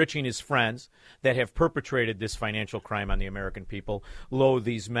 He's enriching his friends that have perpetrated this financial crime on the American people,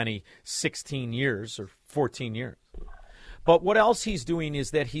 these many 16 years or 14 years. But what else he's doing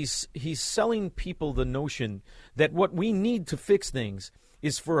is that he's selling people the notion that what we need to fix things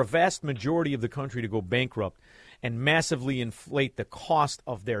is for a vast majority of the country to go bankrupt and massively inflate the cost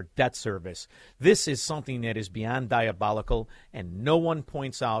of their debt service. This is something that is beyond diabolical, and no one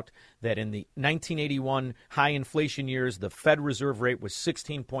points out that in the 1981 high inflation years, the Fed Reserve rate was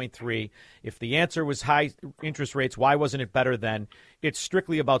 16.3. If the answer was high interest rates, why wasn't it better then? It's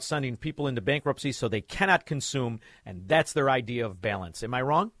strictly about sending people into bankruptcy so they cannot consume, and that's their idea of balance. Am I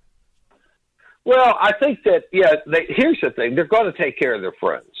wrong? Well, I think that, here's the thing. They're going to take care of their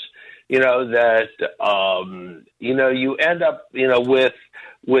friends. You end up,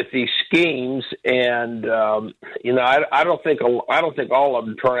 with these schemes, and I don't think all of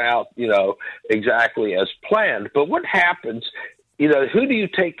them turn out, exactly as planned. But what happens? Who do you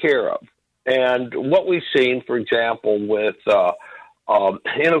take care of? And what we've seen, for example, with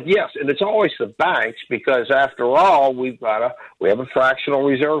yes, and it's always the banks, because after all, we have a fractional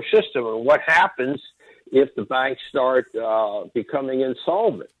reserve system, and what happens if the banks start becoming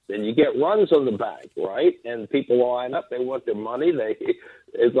insolvent? Then you get runs on the bank, right? And people line up; they want their money.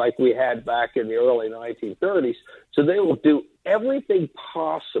 It's like we had back in the early 1930s. So they will do everything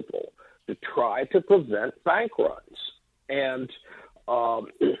possible to try to prevent bank runs. And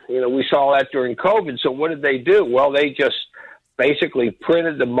we saw that during COVID. So what did they do? Well, they just basically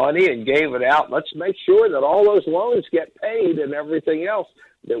printed the money and gave it out. Let's make sure that all those loans get paid and everything else.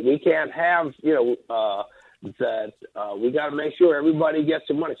 That we can't have, we got to make sure everybody gets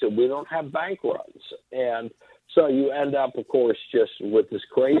the money so we don't have bank runs. And so you end up, of course, just with this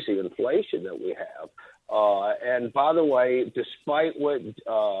crazy inflation that we have. And by the way, despite what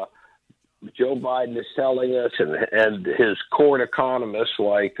Joe Biden is telling us and his court economists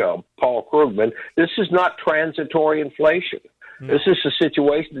like Paul Krugman, this is not transitory inflation. No. This is a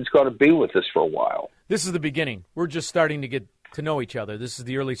situation that's going to be with us for a while. This is the beginning. We're just starting to get to know each other. This is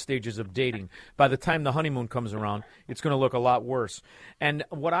the early stages of dating. By the time the honeymoon comes around, it's going to look a lot worse. And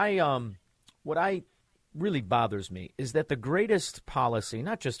what I really bothers me is that the greatest policy,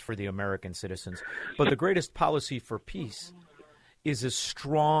 not just for the American citizens, but the greatest policy for peace is a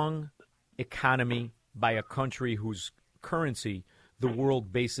strong economy by a country whose currency the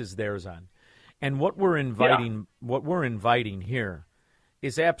world bases theirs on. And what we're inviting here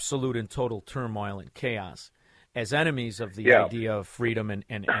is absolute and total turmoil and chaos as enemies of the idea of freedom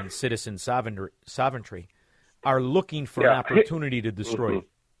and citizen sovereignty are looking for an opportunity to destroy it.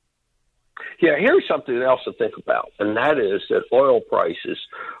 Yeah, here's something else to think about, and that is that oil prices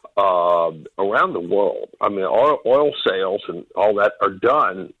around the world, oil sales and all that are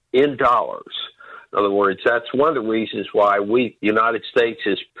done in dollars. In other words, that's one of the reasons why the United States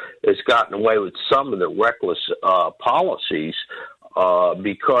has gotten away with some of the reckless policies,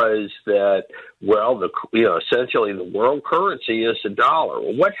 because that, essentially the world currency is the dollar.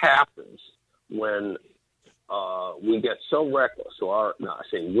 Well, what happens when we get so reckless? Or I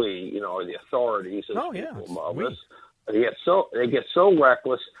say we, the authorities and people above us, they get so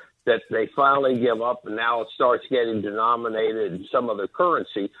reckless that they finally give up, and now it starts getting denominated in some other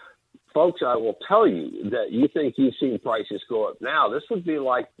currency. Folks, I will tell you that you think you've seen prices go up now. This would be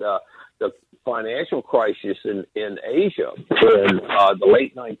like the financial crisis in Asia in the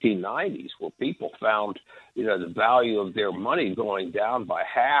late 1990s, where people found, the value of their money going down by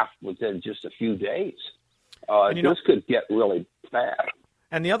half within just a few days. This could get really bad.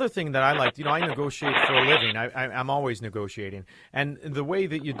 And the other thing that I like, I negotiate for a living. I'm always negotiating. And the way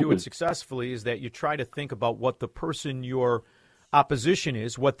that you do it successfully is that you try to think about what the person your opposition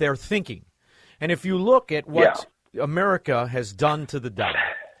is, what they're thinking. And if you look at what America has done to the dollar,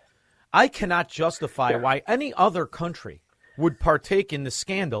 I cannot justify why any other country would partake in the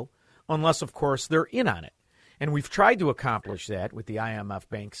scandal unless, of course, they're in on it. And we've tried to accomplish that with the IMF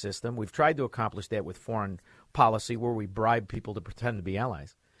bank system. We've tried to accomplish that with foreign policy where we bribe people to pretend to be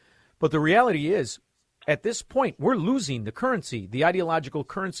allies. But the reality is, at this point, we're losing the currency, the ideological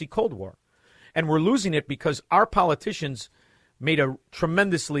currency Cold War. And we're losing it because our politicians made a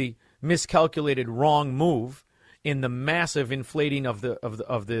tremendously miscalculated wrong move in the massive inflating of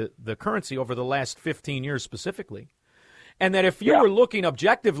the currency over the last 15 years specifically. And that if you were looking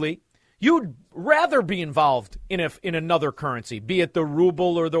objectively, you'd rather be involved in another currency, be it the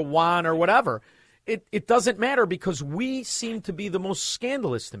ruble or the yuan or whatever. It doesn't matter because we seem to be the most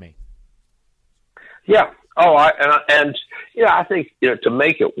scandalous to me. Yeah. Oh, I think to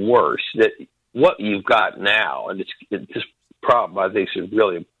make it worse, that what you've got now, and it's just problem I think is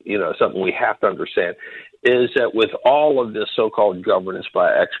really something we have to understand, is that with all of this so-called governance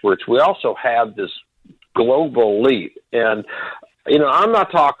by experts, we also have this global elite. And I'm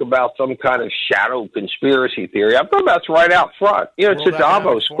not talking about some kind of shadow conspiracy theory. I'm talking about it's right out front. It's a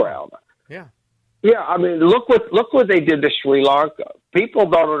Davos crowd. Yeah. Yeah, look what they did to Sri Lanka. People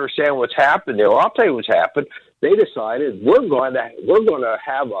don't understand what's happened there. Well, I'll tell you what's happened. They decided we're going to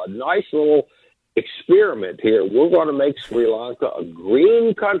have a nice little experiment here. We're going to make Sri Lanka a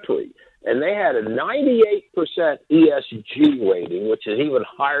green country. And they had a 98% ESG rating, which is even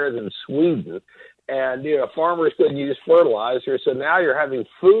higher than Sweden. And, farmers couldn't use fertilizer, so now you're having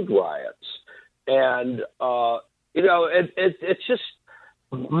food riots. And, it's just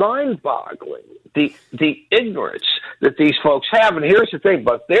mind-boggling the ignorance that these folks have. And here's the thing,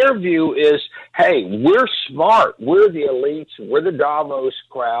 but their view is, hey, we're smart. We're the elites. We're the Davos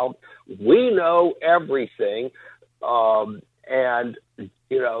crowd. We know everything. And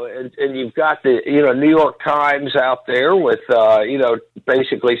you've got the, New York Times out there with,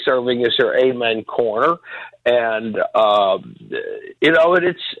 basically serving as their amen corner. And,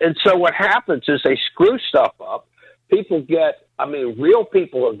 and so what happens is they screw stuff up. People real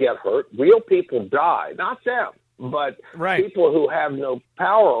people get hurt. Real people die. Not them, but people who have no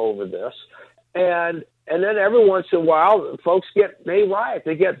power over this. And then every once in a while, folks they riot.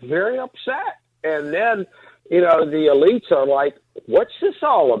 They get very upset. And then, the elites are like, what's this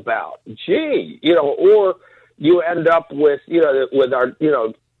all about? Gee, or you end up with, with our,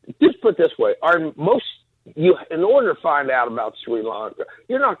 just put it this way, in order to find out about Sri Lanka,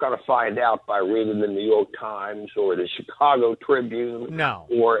 you're not going to find out by reading the New York Times or the Chicago Tribune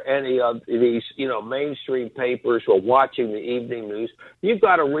or any of these, mainstream papers or watching the evening news. You've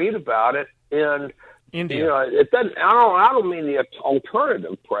got to read about it in India. It doesn't. I don't mean the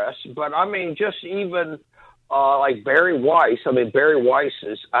alternative press, but I mean just even like Barry Weiss. Barry Weiss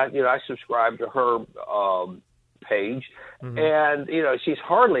is. I subscribe to her page, and she's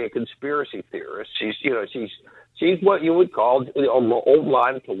hardly a conspiracy theorist. She's what you would call the old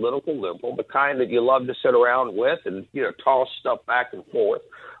line political liberal, the kind that you love to sit around with and toss stuff back and forth.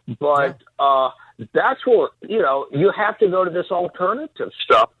 But that's where you have to go to this alternative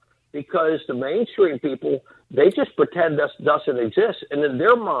stuff, because the mainstream people, they just pretend this doesn't exist, and in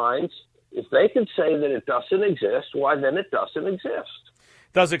their minds, if they can say that it doesn't exist, why then it doesn't exist.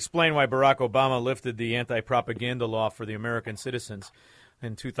 Does explain why Barack Obama lifted the anti-propaganda law for the American citizens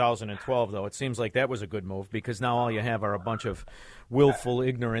in 2012, though. It seems like that was a good move, because now all you have are a bunch of willful,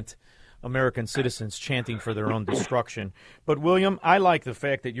 ignorant American citizens chanting for their own destruction. But, William, I like the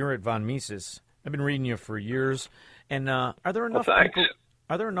fact that you're at Von Mises. I've been reading you for years. And are there enough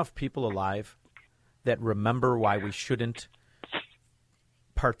people alive that remember why we shouldn't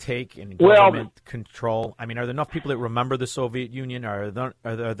partake in government control? Are there enough people that remember the Soviet Union? Are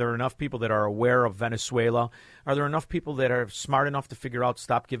there enough people that are aware of Venezuela? Are there enough people that are smart enough to figure out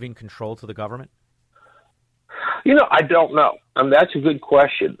stop giving control to the government? I don't know. That's a good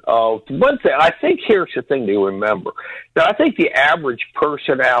question. One thing, I think here's the thing to remember. Now, I think the average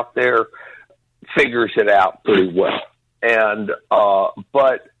person out there figures it out pretty well. And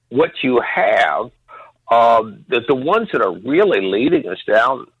but what you have, that the ones that are really leading us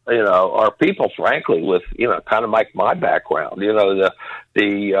down, are people, frankly, with kind of like my background. The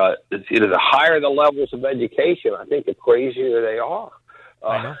higher the levels of education, I think the crazier they are.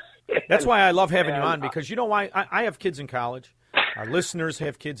 I know. That's why I love having you on, because you know why? I have kids in college. Our listeners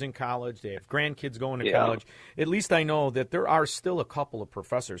have kids in college. They have grandkids going to college. At least I know that there are still a couple of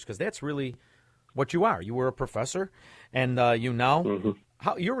professors, because that's really what you are. You were a professor, and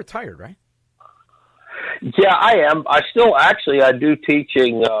you're retired, right? Yeah, I am. I still I do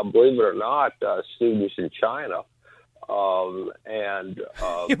teaching, believe it or not, students in China. You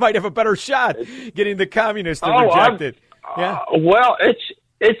might have a better shot getting the communists to reject it. Yeah. Well, I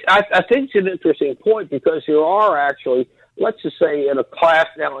think it's an interesting point, because there are actually, let's just say in a class,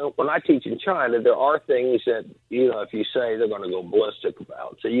 now when I teach in China, there are things that, if you say, they're going to go ballistic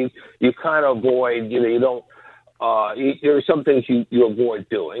about. So you kind of avoid, you don't, there are some things you avoid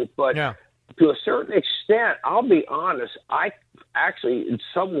doing. But to a certain extent, I'll be honest, I actually in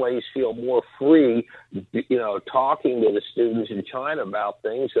some ways feel more free, talking to the students in China about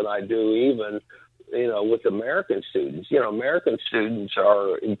things than I do even with American students. American students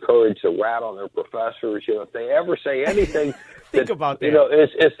are encouraged to rat on their professors. If they ever say anything, think about that.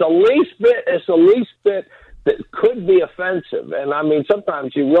 It's the least bit that could be offensive. And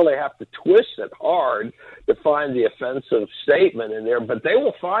sometimes you really have to twist it hard to find the offensive statement in there, but they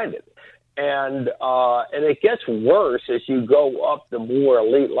will find it. And it gets worse as you go up the more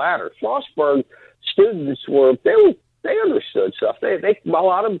elite ladder. Schlossberg students they understood stuff. A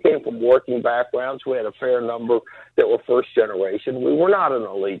lot of them came from working backgrounds. We had a fair number that were first generation. We were not an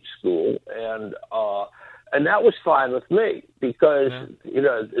elite school, and that was fine with me, because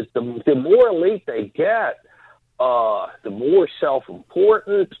the more elite they get, the more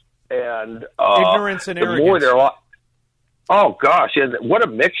self-important and ignorance and arrogance. The more they're. Oh gosh, what a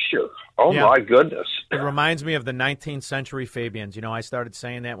mixture! Oh my goodness! It reminds me of the 19th century Fabians. I started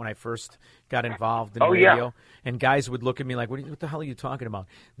saying that when I first got involved in radio, and guys would look at me like, "What the hell are you talking about?"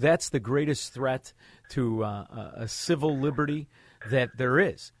 That's the greatest threat to a civil liberty that there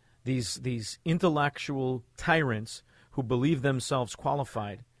is. These intellectual tyrants who believe themselves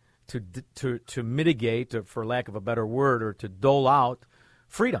qualified to mitigate, or, for lack of a better word, or to dole out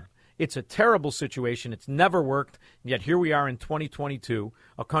freedom. It's a terrible situation. It's never worked. Yet here we are in 2022,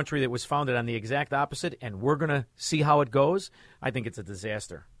 a country that was founded on the exact opposite, and we're going to see how it goes. I think it's a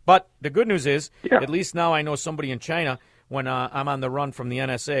disaster. But the good news is, at least now I know somebody in China. When I'm on the run from the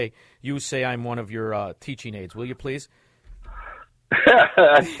NSA, you say I'm one of your teaching aides. Will you please?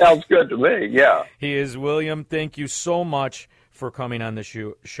 That sounds good to me, yeah. He is William. Thank you so much for coming on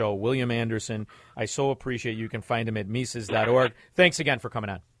the show. William Anderson. I so appreciate you. You can find him at Mises.org. Thanks again for coming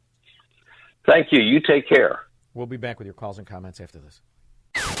on. Thank you. You take care. We'll be back with your calls and comments after this.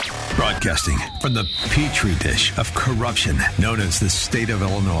 Broadcasting from the petri dish of corruption known as the state of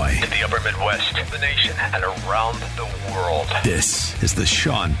Illinois. In the upper Midwest, the nation, and around the world. This is the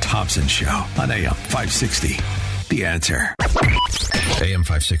Sean Thompson Show on AM 560. The Answer. AM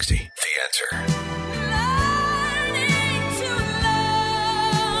 560. The Answer.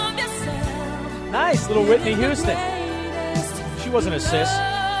 Nice little Whitney Houston. She wasn't a sis.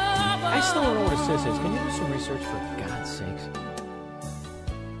 I still don't know what a sis is. Can you do some research for God's sakes?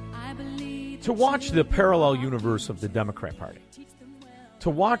 To watch the parallel universe of the Democrat Party, to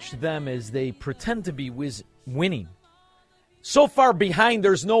watch them as they pretend to be winning, so far behind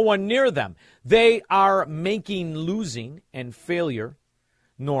there's no one near them. They are making losing and failure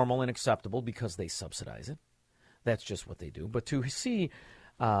normal and acceptable because they subsidize it. That's just what they do. But to see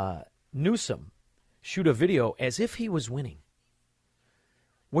Newsom shoot a video as if he was winning,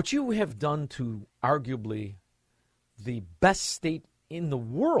 what you have done to arguably the best state in the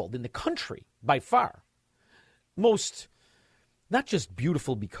world, in the country, by far, most, not just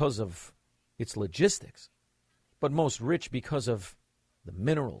beautiful because of its logistics, but most rich because of the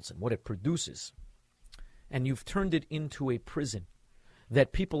minerals and what it produces. And you've turned it into a prison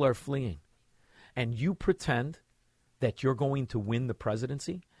that people are fleeing. And you pretend that you're going to win the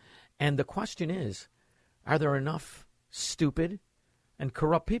presidency. And the question is, are there enough stupid and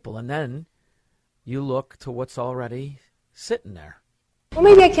corrupt people? And then you look to what's already sitting there. Well,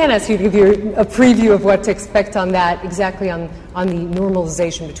 maybe I can ask you to give you a preview of what to expect on that, exactly on the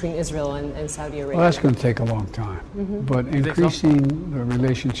normalization between Israel and Saudi Arabia. Well, that's going to take a long time. Mm-hmm. But increasing the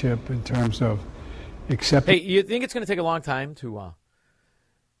relationship in terms of accepting... Hey, you think it's going to take a long time to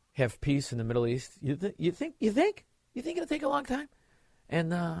have peace in the Middle East? You think it'll take a long time?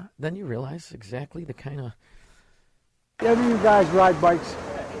 And then you realize exactly the kind of... Ever you guys ride bikes?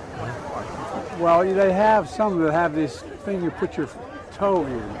 Well, they have some that have this thing you put your toe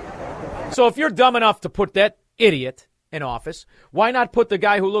in. So if you're dumb enough to put that idiot in office, why not put the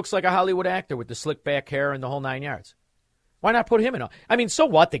guy who looks like a Hollywood actor with the slick back hair and the whole 9 yards? Why not put him in office? I mean, so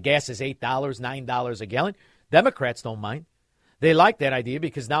what? The gas is $8, $9 a gallon. Democrats don't mind. They like that idea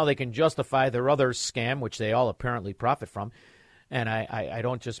because now they can justify their other scam, which they all apparently profit from. And I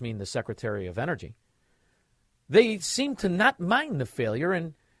don't just mean the Secretary of Energy. They seem to not mind the failure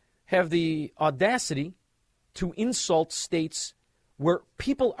and have the audacity to insult states where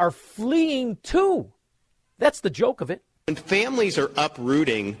people are fleeing to. That's the joke of it. When families are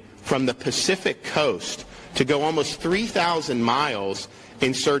uprooting from the Pacific coast to go almost 3,000 miles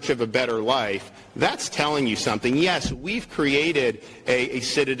in search of a better life, that's telling you something. Yes, we've created a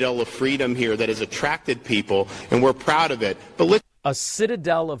citadel of freedom here that has attracted people, and we're proud of it. But a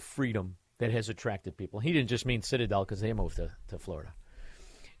citadel of freedom that has attracted people. He didn't just mean citadel because they moved to Florida.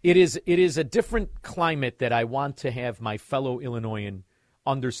 It is a different climate that I want to have my fellow Illinoisan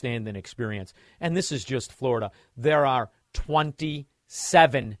understand and experience. And this is just Florida. There are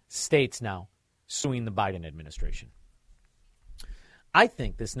 27 states now suing the Biden administration. I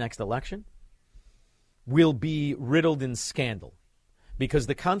think this next election will be riddled in scandal because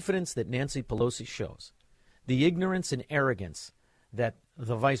the confidence that Nancy Pelosi shows, the ignorance and arrogance that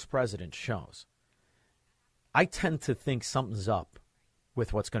the vice president shows, I tend to think something's up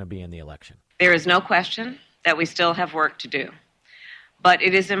with what's going to be in the election. There is no question that we still have work to do. But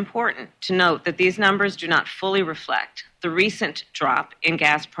it is important to note that these numbers do not fully reflect the recent drop in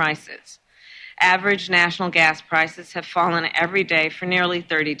gas prices. Average national gas prices have fallen every day for nearly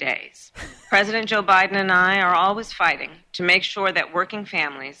 30 days. President Joe Biden and I are always fighting to make sure that working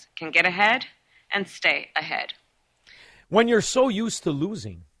families can get ahead and stay ahead. When you're so used to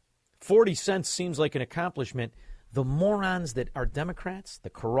losing, 40 cents seems like an accomplishment. The morons that are Democrats, the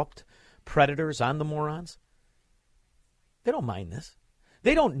corrupt predators on the morons, they don't mind this.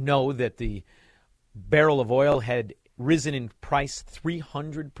 They don't know that the barrel of oil had risen in price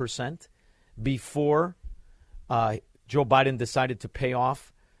 300% before Joe Biden decided to pay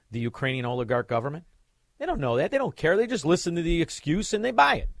off the Ukrainian oligarch government. They don't know that. They don't care. They just listen to the excuse and they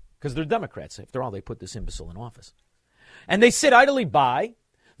buy it because they're Democrats. After all, they put this imbecile in office. And they sit idly by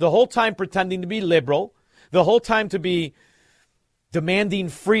the whole time pretending to be liberal, the whole time to be demanding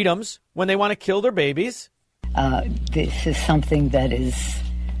freedoms when they want to kill their babies. This is something that is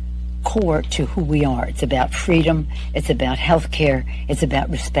core to who we are. It's about freedom. It's about health care. It's about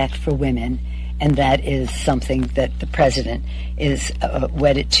respect for women. And that is something that the president is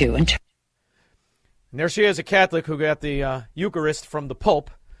wedded to. And there she is, a Catholic who got the Eucharist from the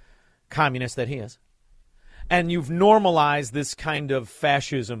Pope, communist that he is. And you've normalized this kind of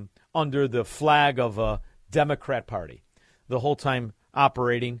fascism under the flag of a Democrat party, the whole time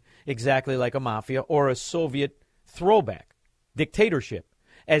operating exactly like a mafia or a Soviet throwback dictatorship,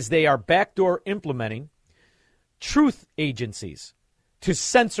 as they are backdoor implementing truth agencies to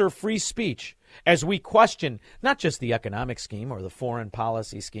censor free speech, as we question not just the economic scheme or the foreign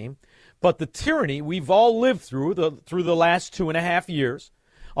policy scheme, but the tyranny we've all lived through the last 2.5 years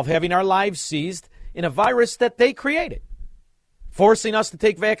of having our lives seized in a virus that they created, forcing us to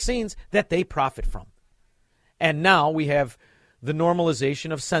take vaccines that they profit from. And now we have the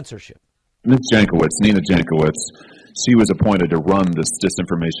normalization of censorship. Ms. Jankowicz, Nina Jankowicz, she was appointed to run this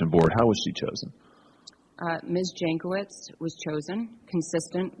disinformation board. How was she chosen? Ms. Jankowicz was chosen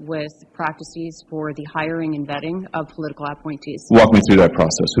consistent with practices for the hiring and vetting of political appointees. Walk me through that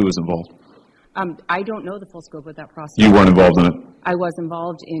process. Who was involved? I don't know the full scope of that process. You weren't involved in it? I was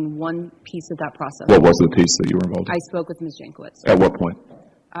involved in one piece of that process. What was the piece that you were involved in? I spoke with Ms. Jankowicz. At what point?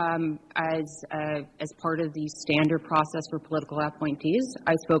 As part of the standard process for political appointees,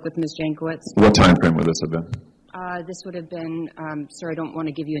 I spoke with Ms. Jankowicz. What time frame would this have been? This would have been, sir, I don't want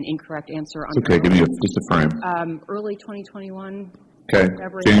to give you an incorrect answer. It's okay, give me just a frame. Early 2021. Okay,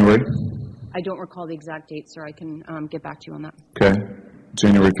 January? I don't recall the exact date, sir. I can get back to you on that. Okay,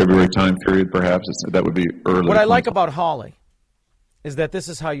 January, February time period, perhaps. That would be early. What I like about Hawley is that this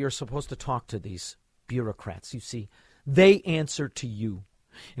is how you're supposed to talk to these bureaucrats. You see, they answer to you.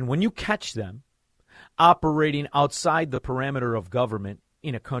 And when you catch them operating outside the parameter of government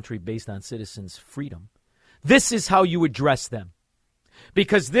in a country based on citizens' freedom, this is how you address them.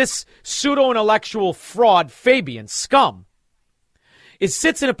 Because this pseudo-intellectual fraud, Fabian, scum,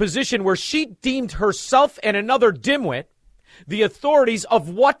 sits in a position where she deemed herself and another dimwit the authorities of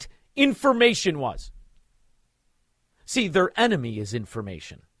what information was. See, their enemy is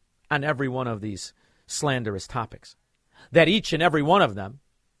information on every one of these slanderous topics. That each and every one of them,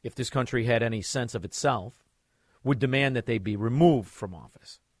 if this country had any sense of itself, would demand that they be removed from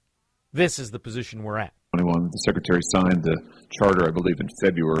office. This is the position we're at. The Secretary signed the charter, I believe, in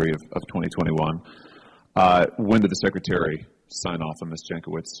February of 2021. When did the Secretary sign off on Ms.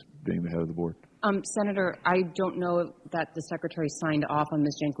 Jankowicz being the head of the board? Senator, I don't know that the Secretary signed off on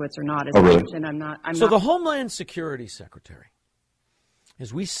Ms. Jankowicz or not. As really? Mentioned, I'm not. The Homeland Security Secretary,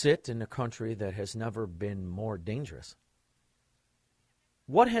 as we sit in a country that has never been more dangerous,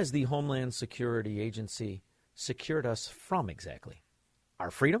 what has the Homeland Security Agency secured us from exactly? Our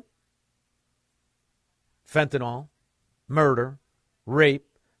freedom? Fentanyl, murder, rape,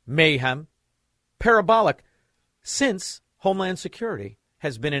 mayhem, parabolic, since Homeland Security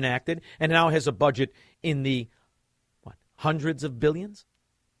has been enacted and now has a budget in the, hundreds of billions?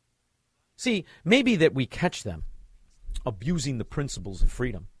 See, maybe that we catch them abusing the principles of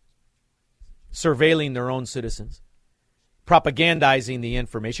freedom, surveilling their own citizens, propagandizing the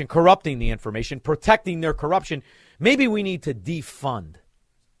information, corrupting the information, protecting their corruption. Maybe we need to defund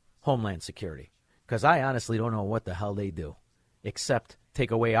Homeland Security, because I honestly don't know what the hell they do except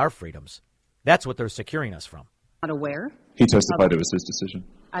take away our freedoms. That's what they're securing us from. Not aware. He testified it was his decision.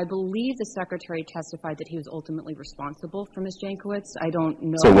 I believe the Secretary testified that he was ultimately responsible for Ms. Jankowicz. I don't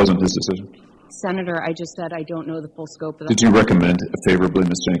know. So it wasn't his decision? Senator, I just said I don't know the full scope of that. Did you recommend favorably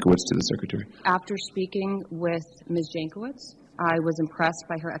Ms. Jankowicz to the Secretary? After speaking with Ms. Jankowicz, I was impressed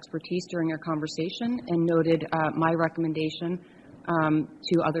by her expertise during our conversation and noted my recommendation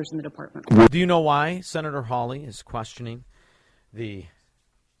to others in the department. Do you know why Senator Hawley is questioning the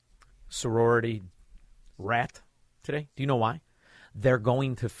sorority rat today? Do you know why? They're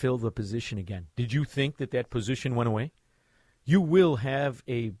going to fill the position again. Did you think that position went away? You will have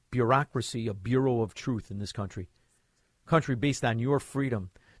a bureaucracy, a bureau of truth in this country based on your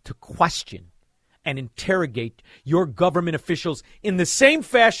freedom to question and interrogate your government officials in the same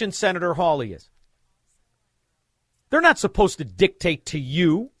fashion Senator Hawley is. They're not supposed to dictate to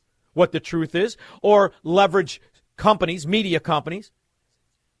you what the truth is or leverage companies, media companies,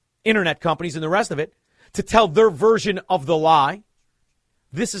 internet companies, and the rest of it to tell their version of the lie.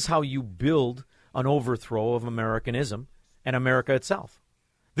 This is how you build an overthrow of Americanism and America itself.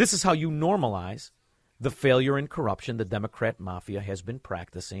 This is how you normalize the failure and corruption the Democrat mafia has been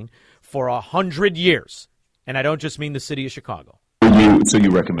practicing for 100 years. And I don't just mean the city of Chicago. Were you So you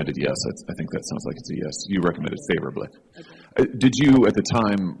recommended yes. I think that sounds like it's a yes. You recommended favorably. Okay. Did you, at the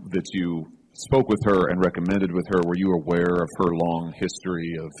time that you spoke with her and recommended with her, were you aware of her long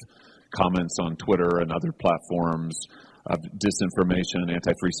history of comments on Twitter and other platforms of disinformation,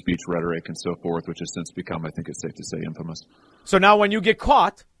 anti-free speech rhetoric, and so forth, which has since become, I think it's safe to say, infamous? So now when you get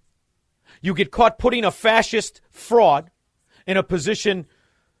caught putting a fascist fraud in a position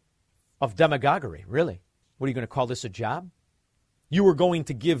of demagoguery, really? What are you going to call this, a job? You were going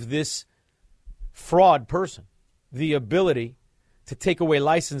to give this fraud person the ability to take away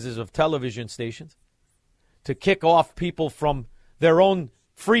licenses of television stations, to kick off people from their own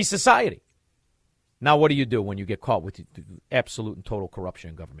free society. Now, what do you do when you get caught with absolute and total corruption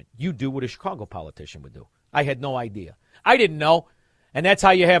in government? You do what a Chicago politician would do. I had no idea. I didn't know. And that's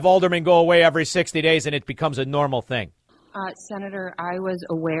how you have aldermen go away every 60 days and it becomes a normal thing. Senator, I was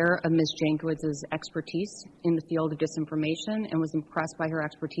aware of Ms. Jankowicz's expertise in the field of disinformation and was impressed by her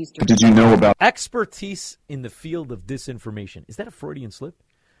expertise. Did you know about expertise in the field of disinformation? Is that a Freudian slip?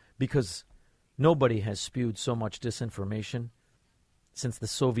 Because nobody has spewed so much disinformation since the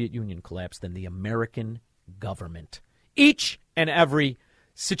Soviet Union collapsed than the American government. Each and every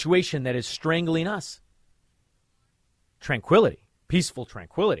situation that is strangling us. Tranquility, peaceful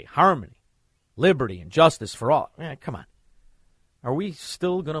tranquility, harmony, liberty, and justice for all. Come on. Are we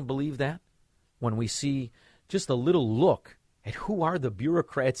still going to believe that when we see just a little look at who are the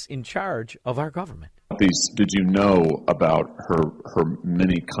bureaucrats in charge of our government? Did you know about her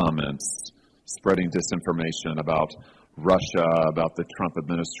many comments spreading disinformation about Russia, about the Trump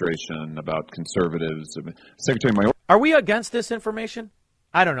administration, about conservatives? Secretary Mayorkas. Are we against disinformation?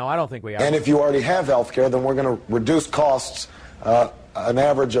 I don't know. I don't think we are. And if you already have health care, then we're going to reduce costs an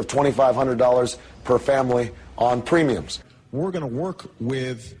average of $2,500 per family on premiums. We're going to work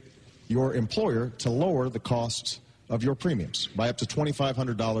with your employer to lower the costs of your premiums by up to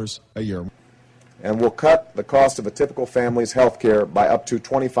 $2,500 a year. And we'll cut the cost of a typical family's health care by up to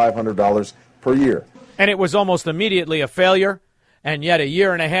 $2,500 per year. And it was almost immediately a failure, and yet a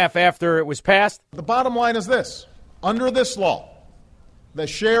year and a half after it was passed. The bottom line is this. Under this law, the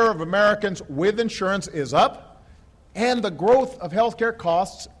share of Americans with insurance is up, and the growth of health care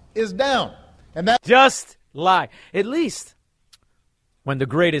costs is down. And that just lie. At least when the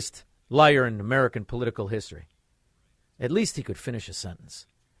greatest liar in American political history, at least he could finish a sentence.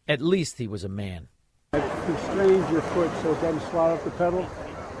 At least he was a man. Constrained your foot so it doesn't slide off the pedal.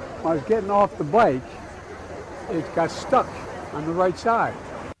 When I was getting off the bike, it got stuck on the right side.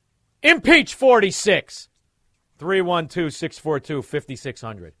 Impeach 46.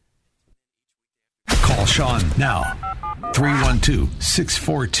 312-642-5600. Call Sean now.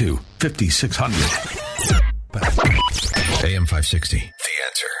 312-642-5600. AM 560. The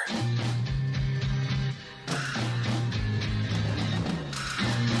Answer.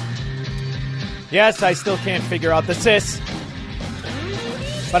 Yes, I still can't figure out the cis.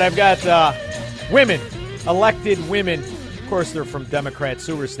 But I've got women, elected women. Of course, they're from Democrat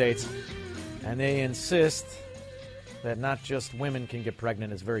sewer states. And they insist that not just women can get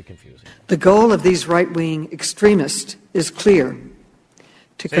pregnant. Is very confusing. The goal of these right-wing extremists is clear: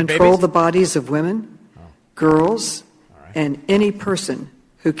 to control the bodies of women, girls, and any person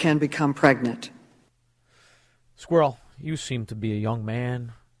who can become pregnant. Squirrel, you seem to be a young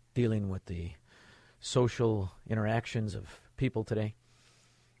man dealing with the social interactions of people today.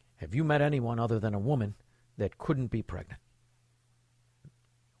 Have you met anyone other than a woman that couldn't be pregnant?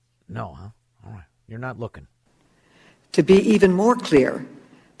 No, huh? All right. You're not looking. To be even more clear,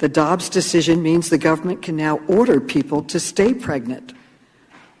 the Dobbs decision means the government can now order people to stay pregnant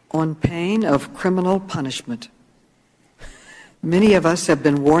on pain of criminal punishment. Many of us have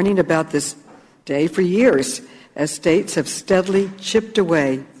been warning about this day for years as states have steadily chipped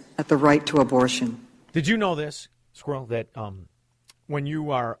away at the right to abortion. Did you know this, Squirrel, that when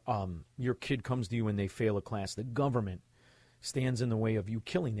you are your kid comes to you and they fail a class, the government stands in the way of you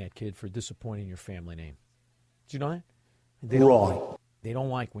killing that kid for disappointing your family name? Did you know that? Wrong. They don't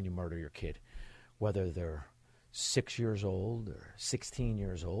like when you murder your kid, whether they're 6 years old or 16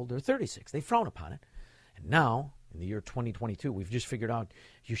 years old or 36. They frown upon it. And now, in the year 2022, we've just figured out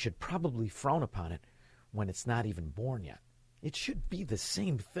you should probably frown upon it when it's not even born yet. It should be the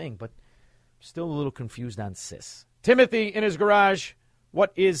same thing, but I'm still a little confused on cis. Timothy in his garage,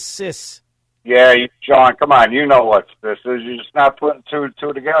 what is cis? Yeah, John, come on. You know what this is. You're just not putting two and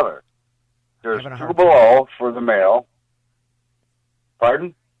two together. There's two below for the male.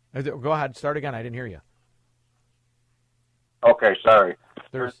 Pardon? Go ahead. Start again. I didn't hear you. Okay, sorry.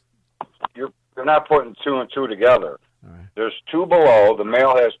 You're not putting two and two together. All right. There's two below. The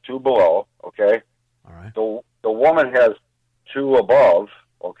male has two below, okay? All right. The woman has two above,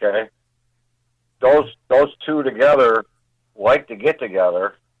 okay, those two together like to get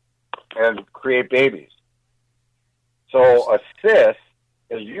together and create babies. So a cis,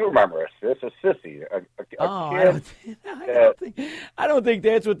 as you remember, a sissy, a kid. I don't think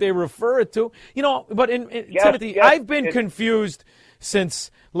that's what they refer it to. You know, but Yes, Timothy, yes, I've been confused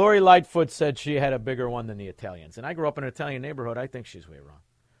since Lori Lightfoot said she had a bigger one than the Italians. And I grew up in an Italian neighborhood. I think she's way wrong.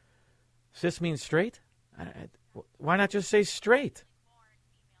 Cis means straight? Why not just say straight?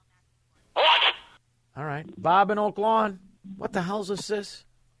 All right. Bob in Oak Lawn, what the hell's a cis?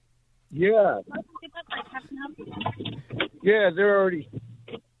 Yeah. Yeah, they're already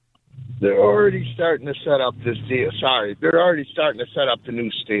starting to set up this deal. Sorry, they're already starting to set up the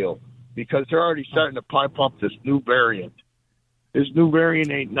new steel because they're already starting to pipe up this new variant. This new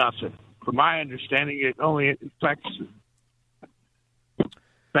variant ain't nothing. From my understanding, it only affects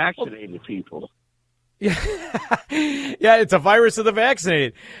vaccinated people. Yeah, it's a virus of the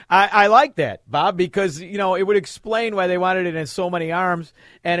vaccinated. I like that, Bob, because, you know, it would explain why they wanted it in so many arms,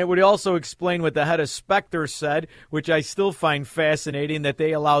 and it would also explain what the head of Spectre said, which I still find fascinating, that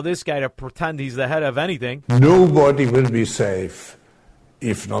they allow this guy to pretend he's the head of anything. Nobody will be safe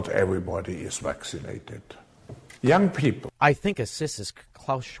if not everybody is vaccinated. Young people. I think a cis is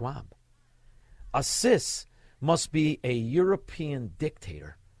Klaus Schwab. A cis must be a European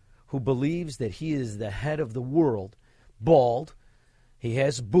dictator who believes that he is the head of the world, bald, he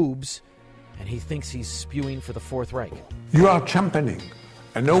has boobs, and he thinks he's spewing for the Fourth Reich. You are championing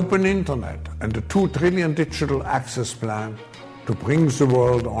an open internet and a 2 trillion digital access plan to bring the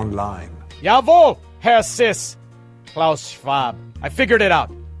world online. Jawohl, Herr Cis, Klaus Schwab. I figured it out.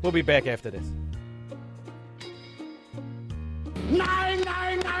 We'll be back after this. Nine,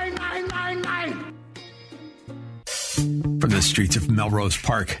 nine, nine, nine, nine, nine. From the streets of Melrose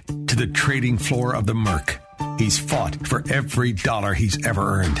Park to the trading floor of the Merc, he's fought for every dollar he's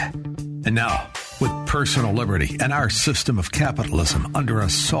ever earned. And now, with personal liberty and our system of capitalism under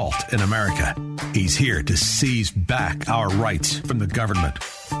assault in America, he's here to seize back our rights from the government.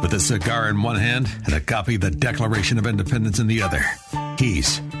 With a cigar in one hand and a copy of the Declaration of Independence in the other,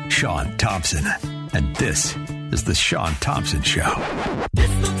 he's Sean Thompson. And this is the Sean Thompson Show.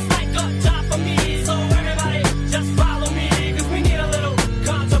 This looks like a job for me, so everybody just follow me, because we need a little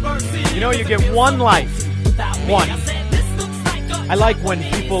controversy. You know, you get one life. One. I like when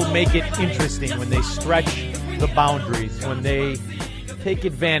people make it interesting, when they stretch the boundaries, when they take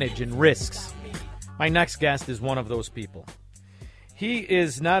advantage and risks. My next guest is one of those people. He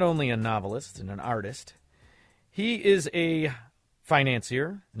is not only a novelist and an artist, he is a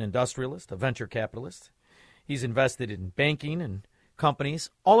financier, an industrialist, a venture capitalist. He's invested in banking and companies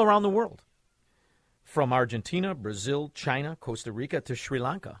all around the world, from Argentina, Brazil, China, Costa Rica to Sri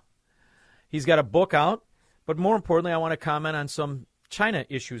Lanka. He's got a book out, but more importantly, I want to comment on some China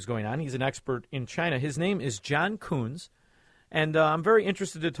issues going on. He's an expert in China. His name is John Koons, and I'm very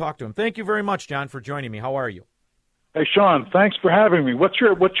interested to talk to him. Thank you very much, John, for joining me. How are you? Hey, Sean, thanks for having me. What's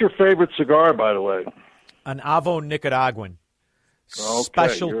your favorite cigar, by the way? An Avo Nicaraguan. Okay,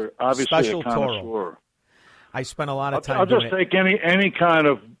 Special, you're obviously special a connoisseur. Toro. I spent a lot of time I'll doing just it. take any kind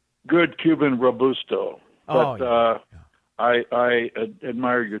of good Cuban Robusto. Oh, But yeah. I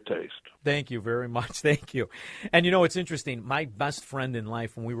admire your taste. Thank you very much. Thank you. And, you know, it's interesting. My best friend in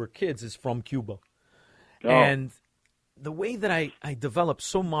life when we were kids is from Cuba. Oh. And the way that I developed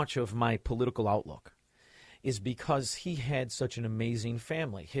so much of my political outlook is because he had such an amazing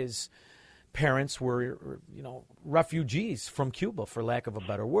family. His parents were, you know, refugees from Cuba, for lack of a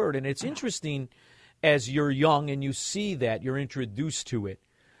better word. And it's interesting, as you're young and you see that, you're introduced to it,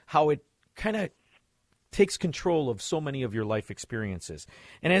 how it kind of takes control of so many of your life experiences.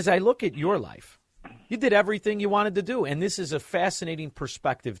 And as I look at your life, you did everything you wanted to do, and this is a fascinating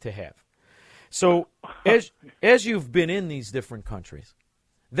perspective to have. So as you've been in these different countries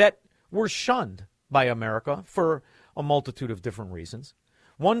that were shunned by America for a multitude of different reasons,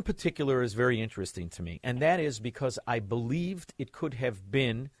 one particular is very interesting to me, and that is because I believed it could have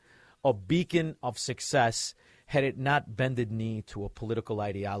been a beacon of success had it not bended knee to a political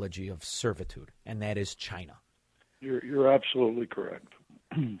ideology of servitude, and that is China. You're absolutely correct.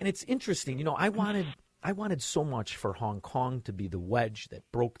 And it's interesting, you know, I wanted so much for Hong Kong to be the wedge that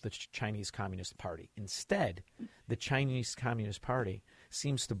broke the Chinese Communist Party. Instead, the Chinese Communist Party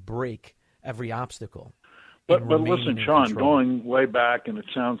seems to break every obstacle. But listen, Sean, going way back, and it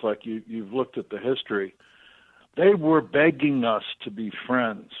sounds like you've looked at the history, they were begging us to be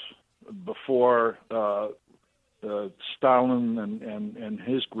friends before Stalin and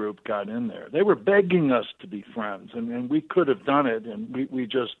his group got in there. They were begging us to be friends, and we could have done it, and we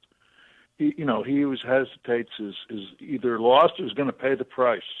just he always hesitates, is either lost or is going to pay the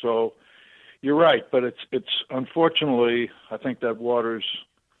price. So you're right, but it's unfortunately, I think that water's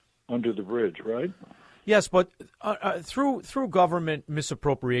under the bridge, right? Yes, but through government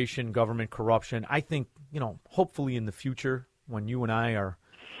misappropriation, government corruption, I think, hopefully in the future, when you and I are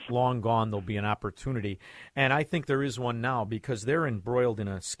long gone, there'll be an opportunity. And I think there is one now because they're embroiled in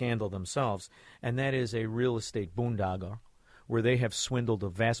a scandal themselves, and that is a real estate boondoggle where they have swindled a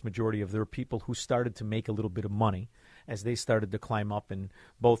vast majority of their people who started to make a little bit of money as they started to climb up in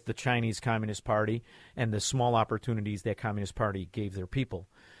both the Chinese Communist Party and the small opportunities that Communist Party gave their people.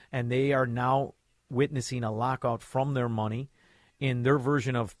 And they are now witnessing a lockout from their money in their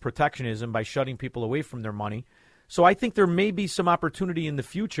version of protectionism by shutting people away from their money. So I think there may be some opportunity in the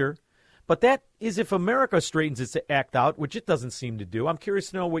future, but that is if America straightens its act out, which it doesn't seem to do. I'm curious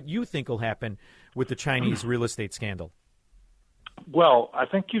to know what you think will happen with the Chinese real estate scandal. Well, I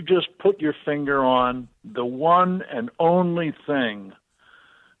think you just put your finger on the one and only thing,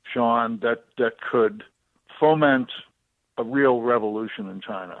 Sean, that could foment a real revolution in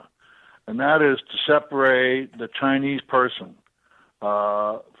China. And that is to separate the Chinese person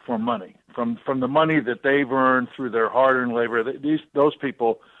from money, from the money that they've earned through their hard-earned labor. Those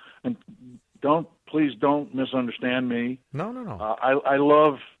people, and please don't misunderstand me. No. I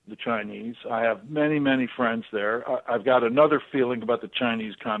love the Chinese. I have many, many friends there. I've got another feeling about the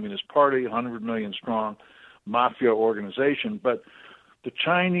Chinese Communist Party, 100 million strong mafia organization. But the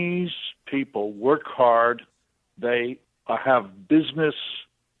Chinese people work hard. They have business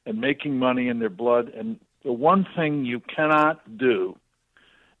and making money in their blood. And the one thing you cannot do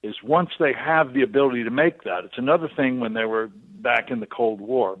is once they have the ability to make that, it's another thing when they were back in the Cold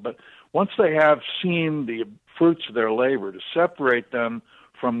War, but once they have seen the fruits of their labor, to separate them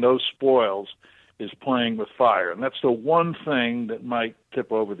from those spoils is playing with fire. And that's the one thing that might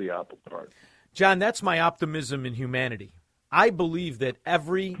tip over the apple cart. John, that's my optimism in humanity. I believe that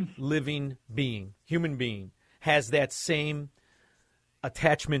every living being, human being, has that same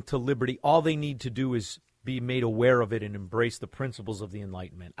attachment to liberty. All they need to do is be made aware of it and embrace the principles of the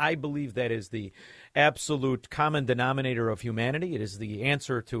Enlightenment. I believe that is the absolute common denominator of humanity. It is the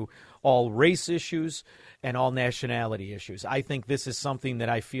answer to all race issues and all nationality issues. I think this is something that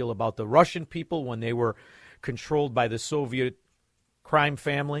I feel about the Russian people when they were controlled by the Soviet crime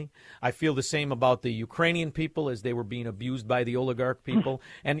family. I feel the same about the Ukrainian people as they were being abused by the oligarch people.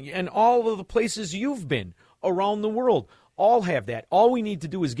 And all of the places you've been around the world all have that. All we need to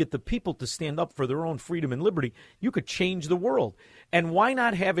do is get the people to stand up for their own freedom and liberty. You could change the world. And why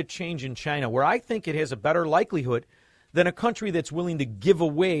not have it change in China, where I think it has a better likelihood than a country that's willing to give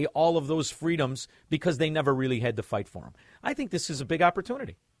away all of those freedoms because they never really had to fight for them. I think this is a big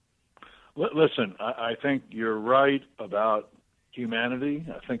opportunity. Listen, I think you're right about humanity.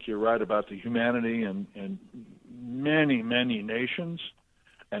 I think you're right about the humanity in many, many nations.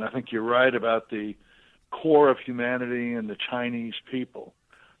 And I think you're right about the core of humanity and the Chinese people.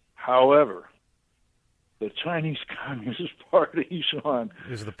 However, the Chinese Communist Party, Sean,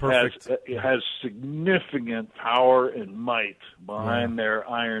 is the perfect has significant power and might behind their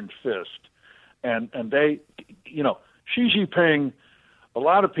iron fist. And they, Xi Jinping, a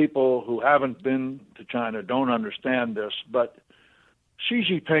lot of people who haven't been to China don't understand this, but Xi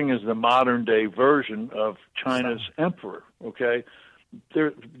Jinping is the modern-day version of China's emperor, okay?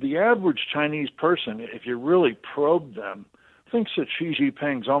 The average Chinese person, if you really probe them, thinks that Xi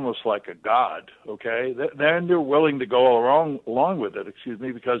Jinping's almost like a god, okay? Then they're willing to go along with it,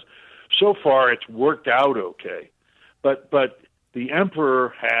 because so far it's worked out okay. But the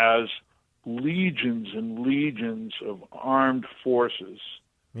emperor has legions and legions of armed forces,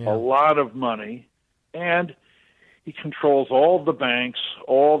 a lot of money, and he controls all the banks,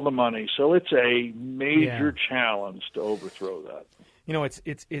 all the money. So it's a major challenge to overthrow that.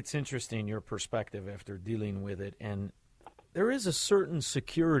 It's interesting, your perspective after dealing with it, and there is a certain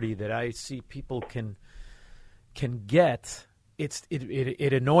security that I see people can get.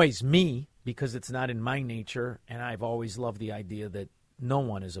 It annoys me because it's not in my nature, and I've always loved the idea that no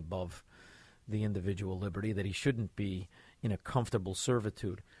one is above the individual liberty, that he shouldn't be in a comfortable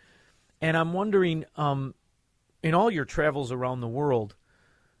servitude. And I'm wondering, in all your travels around the world,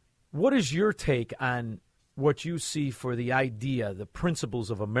 what is your take on what you see for the idea, the principles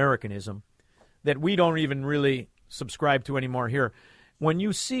of Americanism that we don't even really subscribe to anymore here? When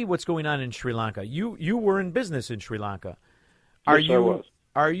you see what's going on in Sri Lanka, you were in business in Sri Lanka.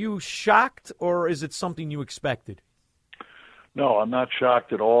 Are you shocked, or is it something you expected? No, I'm not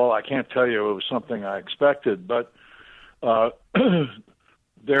shocked at all. I can't tell you it was something I expected, but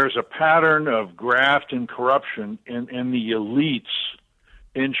there's a pattern of graft and corruption in the elites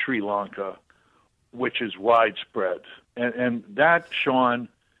in Sri Lanka, which is widespread. And that, Sean,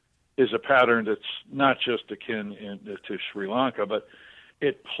 is a pattern that's not just akin to Sri Lanka, but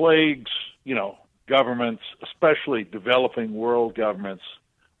it plagues, governments, especially developing world governments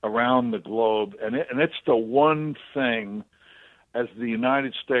around the globe. And it's the one thing, as the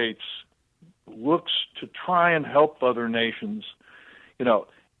United States looks to try and help other nations,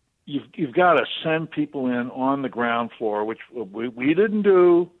 you've got to send people in on the ground floor, which we didn't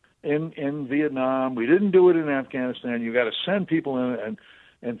do in Vietnam. We didn't do it in Afghanistan. You've got to send people in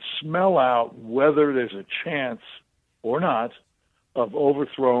and smell out whether there's a chance or not of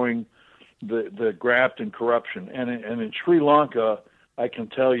overthrowing the graft and corruption. And in Sri Lanka, I can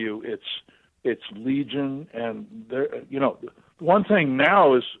tell you it's legion. And there, one thing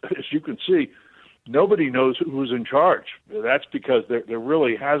now is, as you can see, nobody knows who's in charge. That's because there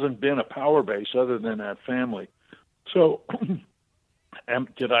really hasn't been a power base other than that family. So,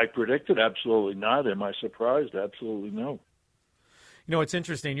 did I predict it? Absolutely not. Am I surprised? Absolutely no. It's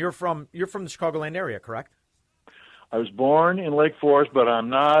interesting. You're from the Chicagoland area, correct? I was born in Lake Forest, but I'm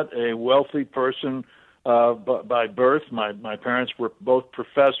not a wealthy person by birth. My parents were both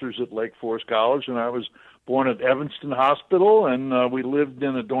professors at Lake Forest College, and I was born at Evanston Hospital, and we lived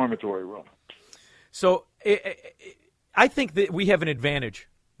in a dormitory room. So I think that we have an advantage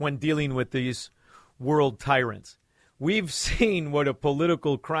when dealing with these world tyrants. We've seen what a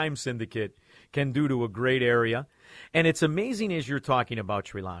political crime syndicate can do to a great area. And it's amazing as you're talking about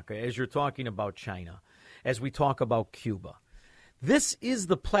Sri Lanka, as you're talking about China, as we talk about Cuba. This is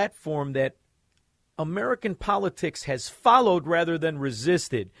the platform that American politics has followed rather than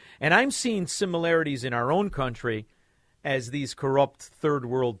resisted. And I'm seeing similarities in our own country as these corrupt third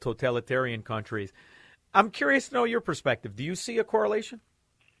world totalitarian countries. I'm curious to know your perspective. Do you see a correlation?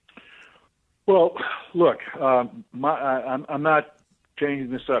 Well, look, I'm not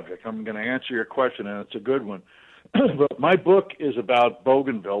changing the subject. I'm going to answer your question, and it's a good one. But my book is about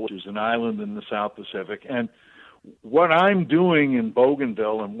Bougainville, which is an island in the South Pacific. And what I'm doing in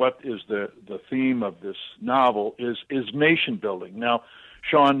Bougainville, and what is the theme of this novel, is nation building. Now,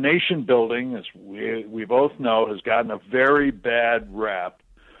 Sean, nation building, as we both know, has gotten a very bad rap.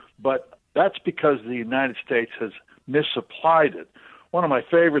 But that's because the United States has misapplied it. One of my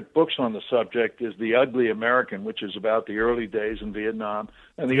favorite books on the subject is The Ugly American, which is about the early days in Vietnam.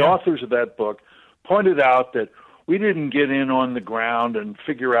 And the authors of that book pointed out that we didn't get in on the ground and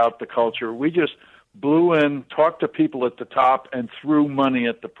figure out the culture. We just blew in, talked to people at the top, and threw money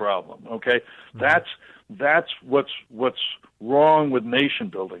at the problem. Okay, that's what's wrong with nation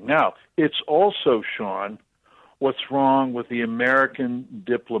building. Now, it's also, Sean, what's wrong with the American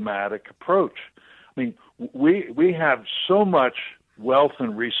diplomatic approach. I mean, we have so much wealth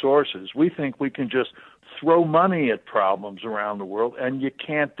and resources. We think we can just throw money at problems around the world, and you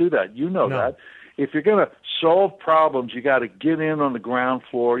can't do that. You know that. If you're going to solve problems, you got to get in on the ground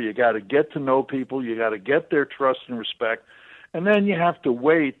floor. You got to get to know people. You got to get their trust and respect, and then you have to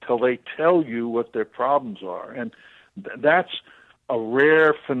wait till they tell you what their problems are. And that's a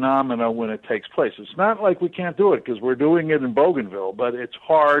rare phenomena when it takes place. It's not like we can't do it because we're doing it in Bougainville, but it's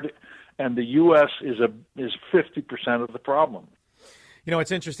hard, and the U.S. is 50% of the problem.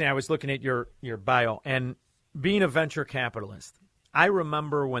 It's interesting. I was looking at your bio, and being a venture capitalist, I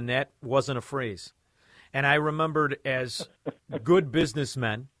remember when that wasn't a phrase. And I remembered as good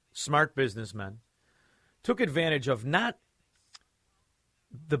businessmen, smart businessmen, took advantage of not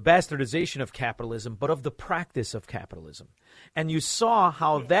the bastardization of capitalism, but of the practice of capitalism. And you saw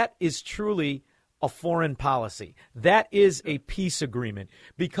how that is truly a foreign policy. That is a peace agreement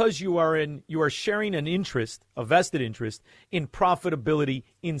because you are sharing an interest, a vested interest in profitability,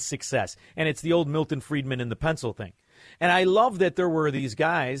 in success. And it's the old Milton Friedman and the pencil thing. And I love that there were these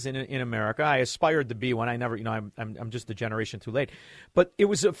guys in America. I aspired to be one. I never, I'm just a generation too late. But it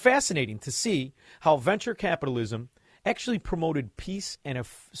was fascinating to see how venture capitalism actually promoted peace and a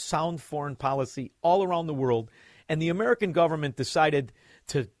sound foreign policy all around the world. And the American government decided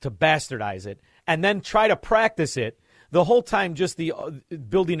to bastardize it and then try to practice it the whole time, just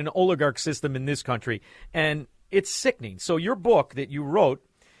building an oligarch system in this country. And it's sickening. So your book that you wrote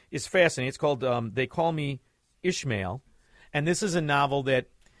is fascinating. It's called They Call Me Ishmael, and this is a novel that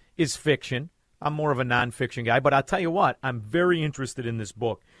is fiction. I'm more of a nonfiction guy, but I'll tell you what, I'm very interested in this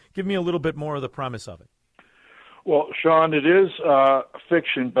book. Give me a little bit more of the premise of it. Well, Sean, it is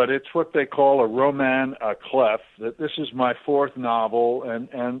fiction, but it's what they call a roman clef. This is my fourth novel,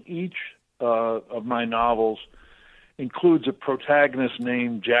 and each of my novels includes a protagonist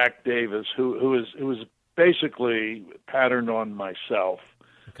named Jack Davis, who is basically patterned on myself.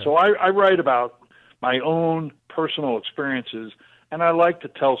 Okay. So I write about my own personal experiences and I like to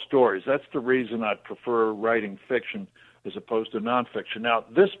tell stories. That's the reason I prefer writing fiction as opposed to nonfiction. Now,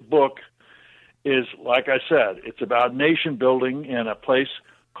 this book is, like I said, it's about nation building in a place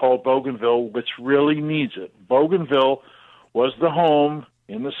called Bougainville, which really needs it. Bougainville was the home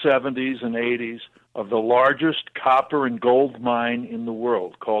in the 70s and 80s of the largest copper and gold mine in the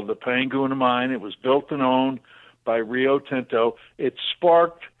world, called the Panguna Mine. It was built and owned by Rio Tinto. It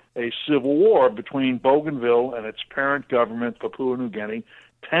sparked a civil war between Bougainville and its parent government, Papua New Guinea.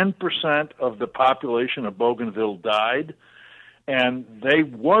 10% of the population of Bougainville died, and they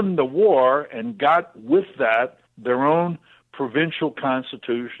won the war and got with that their own provincial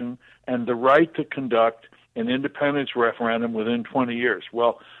constitution and the right to conduct an independence referendum within 20 years.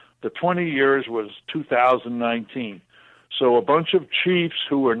 Well, the 20 years was 2019. So a bunch of chiefs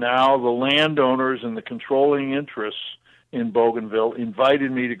who are now the landowners and the controlling interests in Bougainville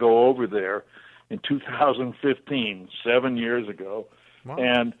invited me to go over there in 2015, 7 years ago,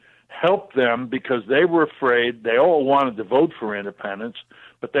 and help them because they were afraid. They all wanted to vote for independence,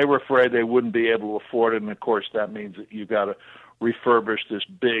 but they were afraid they wouldn't be able to afford it. And, of course, that means that you've got to refurbish this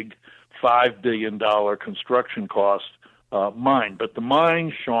big $5 billion construction cost mine. But the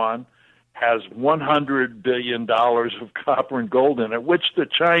mine, Sean, has $100 billion of copper and gold in it, which the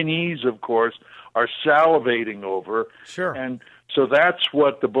Chinese, of course, are salivating over. Sure. And so that's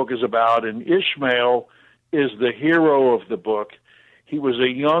what the book is about. And Ishmael is the hero of the book. He was a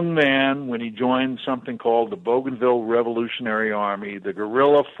young man when he joined something called the Bougainville Revolutionary Army, the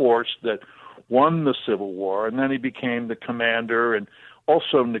guerrilla force that won the Civil War, and then he became the commander and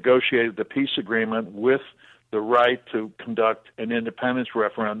also negotiated the peace agreement with the right to conduct an independence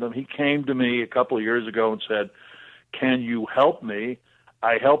referendum. He came to me a couple of years ago and said, "Can you help me?"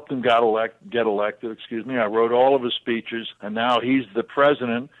 I helped him get elected. I wrote all of his speeches, and now he's the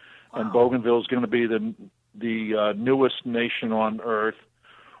president, and Bougainville is going to be the newest nation on earth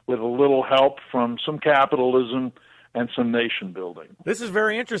with a little help from some capitalism and some nation building. This is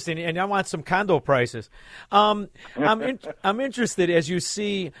very interesting, and I want some condo prices. I'm interested as you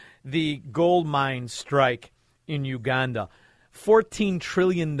see the gold mine strike in Uganda, $14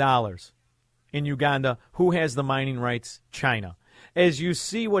 trillion in Uganda. Who has the mining rights? China. As you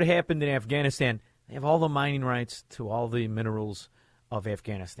see what happened in Afghanistan, they have all the mining rights to all the minerals of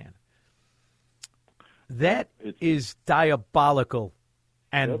Afghanistan. That is diabolical,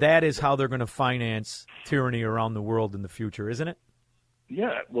 and that is how they're going to finance tyranny around the world in the future, isn't it?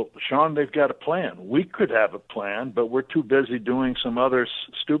 Yeah, well, Sean, they've got a plan. We could have a plan, but we're too busy doing some other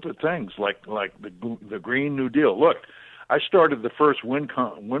stupid things like the Green New Deal. Look, I started the first wind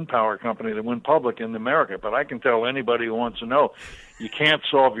power company that went public in America, but I can tell anybody who wants to know, you can't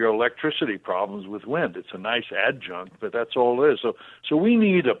solve your electricity problems with wind. It's a nice adjunct, but that's all it is. So we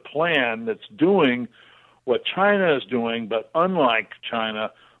need a plan that's doing what China is doing, but unlike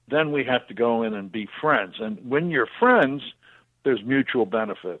China, then we have to go in and be friends. And when you're friends, there's mutual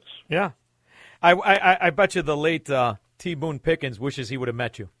benefits. Yeah. I bet you the late T. Boone Pickens wishes he would have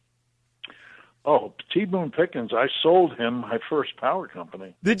met you. Oh, T. Boone Pickens, I sold him my first power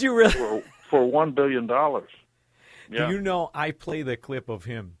company. Did you really? For $1 billion. Yeah. Do you know, I play the clip of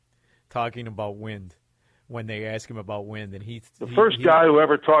him talking about wind when they ask him about wind. And the first guy who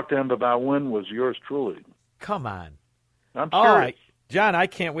ever talked to him about wind was yours truly. Come on. I'm serious. All right. John, I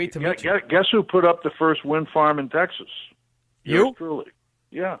can't wait to meet you. Guess who put up the first wind farm in Texas? You? Yours truly.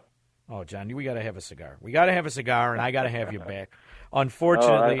 Yeah. Oh, John, we got to have a cigar. We got to have a cigar, and I got to have you back.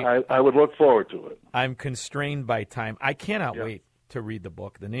 Unfortunately, I would look forward to it. I'm constrained by time. I cannot wait to read the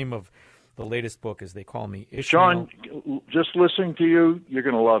book. The name of the latest book is They Call Me Ishmael. Sean, just listening to you, you're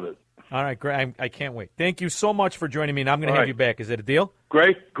going to love it. All right, great. I can't wait. Thank you so much for joining me, and I'm going to have you back. Is it a deal?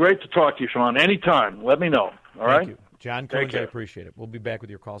 Great to talk to you, Sean. Anytime. Let me know. All right? Thank you. John Coons, I appreciate it. We'll be back with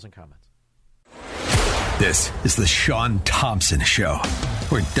your calls and comments. This is the Sean Thompson Show,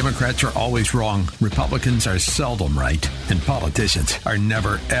 where Democrats are always wrong, Republicans are seldom right, and politicians are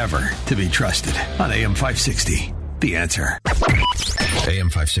never, ever to be trusted. On AM 560, The Answer.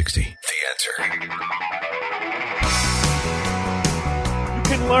 AM 560, The Answer. You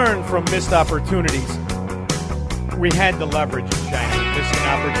can learn from missed opportunities. We had the leverage in China. We missed an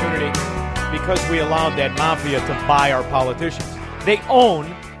opportunity because we allowed that mafia to buy our politicians. They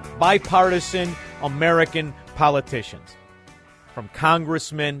own bipartisan American politicians, from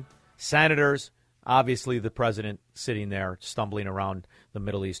congressmen, senators, obviously the president sitting there stumbling around the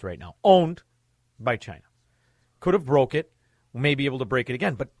Middle East right now, owned by China. Could have broke it, we may be able to break it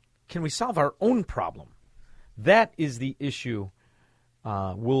again, but can we solve our own problem? That is the issue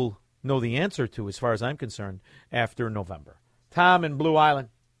we'll know the answer to, as far as I'm concerned, after November. Tom in Blue Island.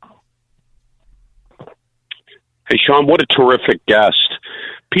 Hey, Sean, what a terrific guest.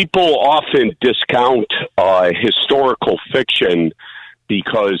 People often discount historical fiction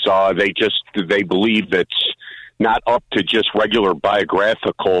because they believe it's not up to just regular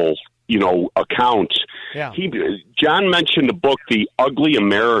biographical, accounts. Yeah. John mentioned the book, The Ugly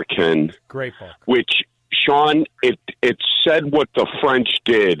American. Great book. Which, Sean, it said what the French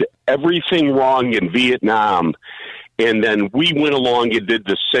did, everything wrong in Vietnam, and then we went along and did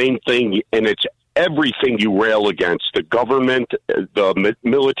the same thing, and it's everything you rail against, the government, the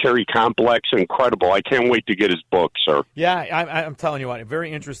military complex, incredible. I can't wait to get his book, sir. Yeah, I'm telling you what, a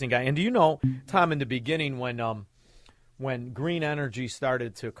very interesting guy. And do you know, Tom, in the beginning when green energy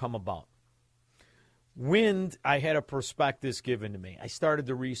started to come about, wind, I had a prospectus given to me. I started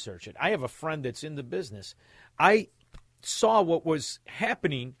to research it. I have a friend that's in the business. I saw what was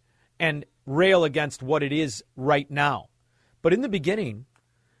happening and rail against what it is right now. But in the beginning,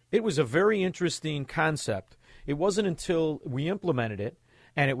 it was a very interesting concept. It wasn't until we implemented it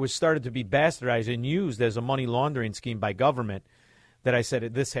and it was started to be bastardized and used as a money laundering scheme by government that I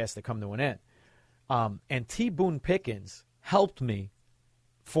said this has to come to an end. And T. Boone Pickens helped me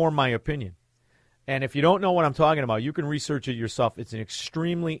form my opinion. And if you don't know what I'm talking about, you can research it yourself. It's an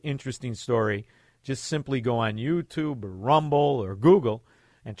extremely interesting story. Just simply go on YouTube or Rumble or Google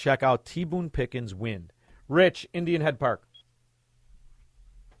and check out T. Boone Pickens' Wind. Rich, Indian Head Park.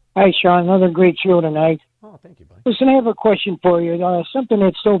 Hi, Sean. Another great show tonight. Oh, thank you, buddy. Listen, I have a question for you. Something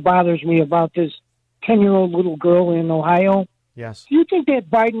that still bothers me about this 10-year-old little girl in Ohio. Yes. Do you think that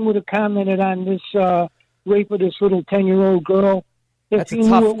Biden would have commented on this rape of this little 10-year-old girl? That's a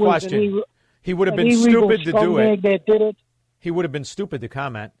tough question. He would have been stupid to do it. That did it. He would have been stupid to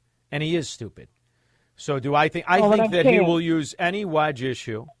comment, and he is stupid. So do I think? I think that he will use any wedge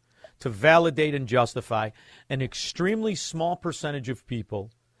issue to validate and justify an extremely small percentage of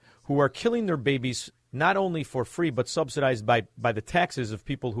people who are killing their babies not only for free but subsidized by the taxes of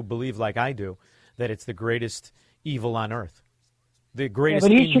people who believe, like I do, that it's the greatest evil on earth. The greatest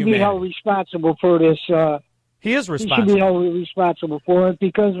inhumanity. But he should be held responsible for this. He is responsible. He should be held responsible for it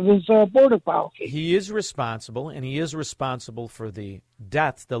because of his border policy. He is responsible, and he is responsible for the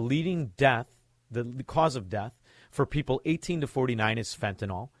death, the leading death, the cause of death for people 18 to 49 is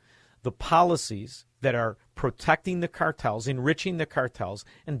fentanyl. The policies that are protecting the cartels, enriching the cartels,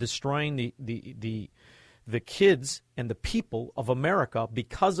 and destroying the kids and the people of America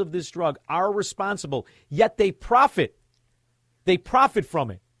because of this drug are responsible, yet they profit. They profit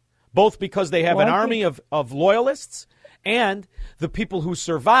from it, both because they have an army of loyalists and the people who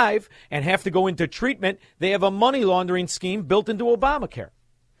survive and have to go into treatment, they have a money laundering scheme built into Obamacare.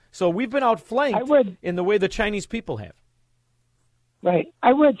 So we've been outflanked in the way the Chinese people have. Right. I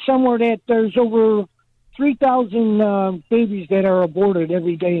read somewhere that there's over 3,000 babies that are aborted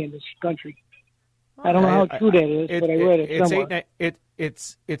every day in this country. I don't know how true that is, but I read it somewhere.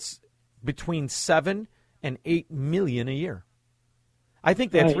 It's between 7 and 8 million a year. I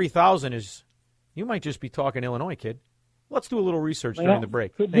think that 3,000 is, you might just be talking Illinois, kid. Let's do a little research during the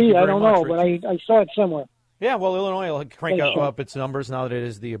break. Could be, I don't know, but I saw it somewhere. Yeah, well, Illinois will crank up its numbers now that it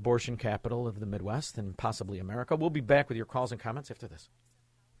is the abortion capital of the Midwest and possibly America. We'll be back with your calls and comments after this.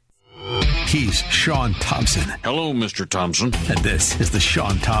 He's Sean Thompson. Hello, Mr. Thompson. And this is the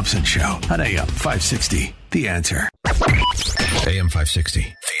Sean Thompson Show on AM 560, The Answer. AM 560, The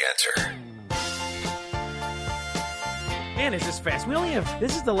Answer. Man, is this fast? We only have,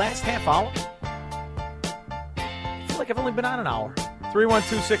 this is the last half hour. I feel like I've only been on an hour.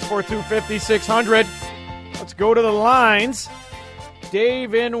 312-642-5600. Let's go to the lines.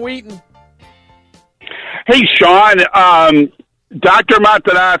 Dave in Wheaton. Hey, Sean. Dr.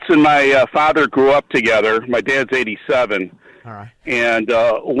 Matarazzo and my father grew up together. My dad's 87. All right. And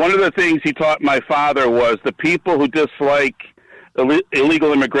one of the things he taught my father was the people who dislike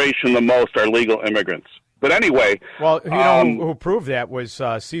illegal immigration the most are legal immigrants. But anyway. Well, you know who proved that was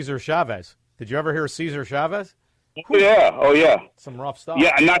Cesar Chavez. Did you ever hear of Cesar Chavez? Oh, yeah. Some rough stuff.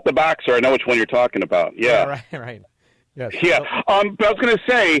 Yeah, not the boxer. I know which one you're talking about. Yeah. Right. Yes. Yeah. But I was going to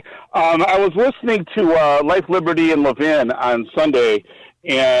say, I was listening to Life, Liberty, and Levin on Sunday,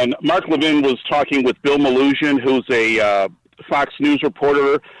 and Mark Levin was talking with Bill Malugin, who's a Fox News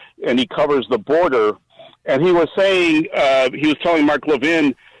reporter, and he covers the border. And he was saying, he was telling Mark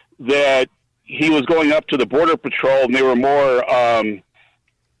Levin that he was going up to the Border Patrol, and they were more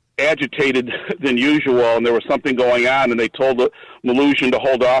agitated than usual, and there was something going on, and they told Malugin to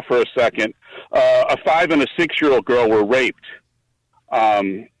hold off for a second. A 5- and a 6-year-old girl were raped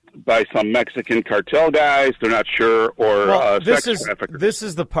by some Mexican cartel guys. They're not sure, or sex traffickers. This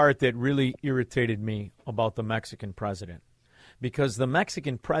is the part that really irritated me about the Mexican president, because the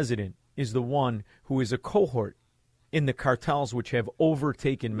Mexican president is the one who is a cohort in the cartels which have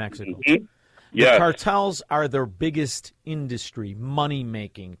overtaken Mexico. Mm-hmm. The Yes. cartels are their biggest industry,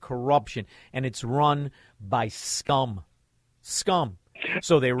 money-making, corruption, and it's run by scum. Scum.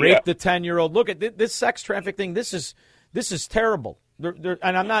 So they rape the 10-year-old. Look at this sex traffic thing. This is terrible.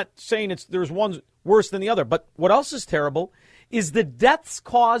 And I'm not saying there's one worse than the other, but what else is terrible is the deaths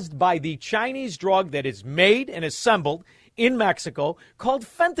caused by the Chinese drug that is made and assembled in Mexico called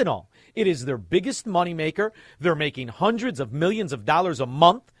fentanyl. It is their biggest moneymaker. They're making hundreds of millions of dollars a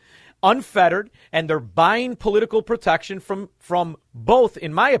month, unfettered, and they're buying political protection from both,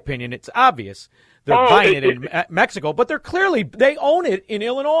 in my opinion. It's obvious. They're buying it in Mexico, but they own it in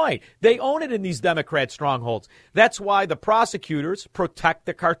Illinois. They own it in these Democrat strongholds. That's why the prosecutors protect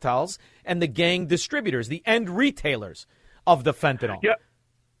the cartels and the gang distributors, the end retailers of the fentanyl. Yeah.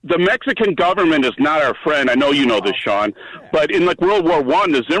 The Mexican government is not our friend. I know you know this, Sean. But in like World War I,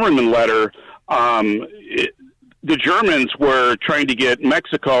 the Zimmerman letter, the Germans were trying to get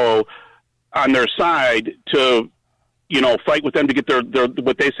Mexico on their side to, fight with them to get their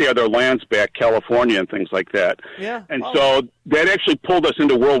what they say are their lands back, California and things like that. Yeah. And so that actually pulled us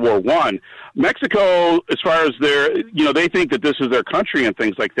into World War I. Mexico, as far as they think that this is their country and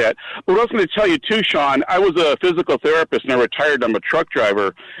things like that. But what I was going to tell you too, Sean, I was a physical therapist and I retired. I'm a truck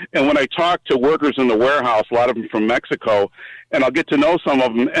driver. And when I talk to workers in the warehouse, a lot of them from Mexico, and I'll get to know some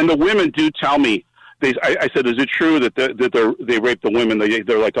of them, and the women do tell me, I said, is it true that they rape the women?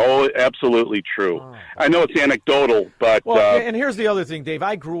 They're like, oh, absolutely true. Oh. I know it's anecdotal, but... Well, and here's the other thing, Dave.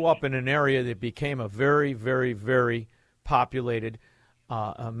 I grew up in an area that became a very, very, very populated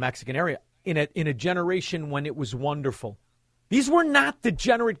Mexican area in a generation when it was wonderful. These were not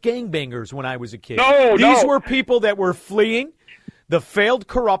degenerate gangbangers when I was a kid. These were people that were fleeing the failed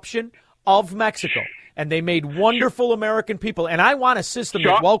corruption of Mexico. And they made wonderful American people. And I want a system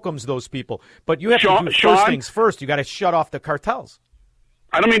that welcomes those people. But you have to do first things first. You got to shut off the cartels.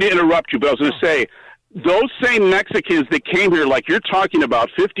 I don't mean to interrupt you, but I was going to say, those same Mexicans that came here, like you're talking about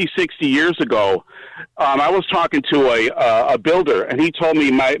 50, 60 years ago, I was talking to a builder, and he told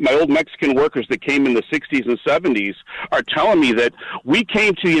me my old Mexican workers that came in the 60s and 70s are telling me that we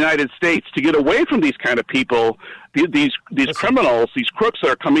came to the United States to get away from these kind of people, these criminals, these crooks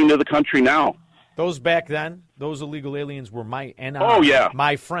that are coming to the country now. Those back then, those illegal aliens were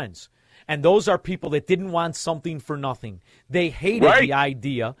my friends. And those are people that didn't want something for nothing. They hated the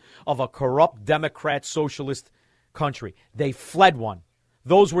idea of a corrupt Democrat socialist country. They fled one.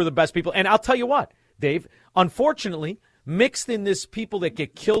 Those were the best people. And I'll tell you what, Dave, unfortunately, mixed in this people that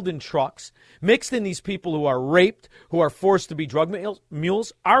get killed in trucks, mixed in these people who are raped, who are forced to be drug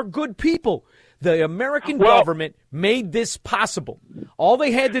mules, are good people. The American government made this possible. All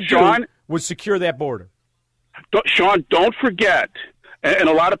they had to do was secure that border. Sean, don't forget, and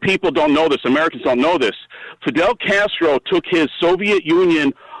a lot of people don't know this, Americans don't know this, Fidel Castro took his Soviet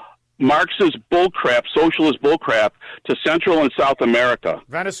Union Marxist bullcrap, socialist bullcrap, to Central and South America.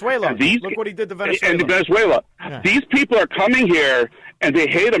 Venezuela. Look what he did to Venezuela. And Venezuela. Yeah. These people are coming here, and they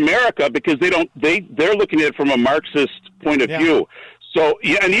hate America because they're looking at it from a Marxist point of view. So,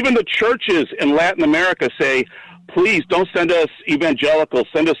 and even the churches in Latin America say, please don't send us evangelicals,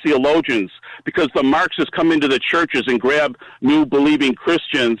 send us theologians, because the Marxists come into the churches and grab new believing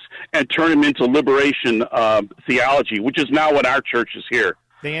Christians and turn them into liberation theology, which is now what our church is here.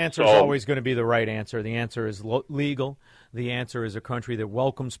 The answer is always going to be the right answer. The answer is legal. The answer is a country that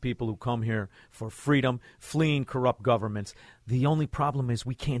welcomes people who come here for freedom, fleeing corrupt governments. The only problem is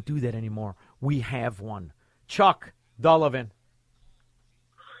we can't do that anymore. We have one. Chuck Dullivan.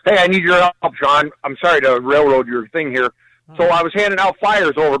 Hey, I need your help, Sean. I'm sorry to railroad your thing here. So I was handing out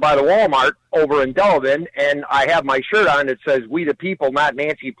flyers over by the Walmart over in Delavan, and I have my shirt on that says, "We the People, not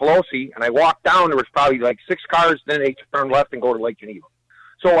Nancy Pelosi." And I walked down, there was probably like 6 cars, then they turned left and go to Lake Geneva.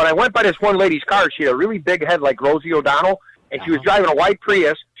 So when I went by this one lady's car, she had a really big head like Rosie O'Donnell, and she was driving a white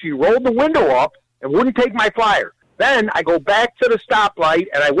Prius. She rolled the window up and wouldn't take my flyer. Then I go back to the stoplight,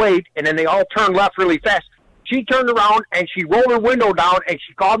 and I wait, and then they all turn left really fast. She turned around, and she rolled her window down, and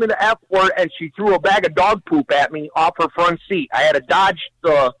she called me the F word, and she threw a bag of dog poop at me off her front seat. I had to dodge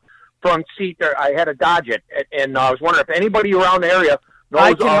the front seat there. I had to dodge it, and I was wondering if anybody around the area knows.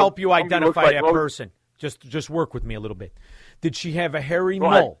 I can help you identify that person. Just work with me a little bit. Did she have a hairy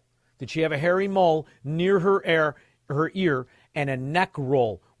mole? Did she have a hairy mole near her ear and a neck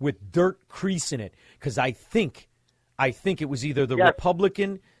roll with dirt crease in it? Because I think it was either the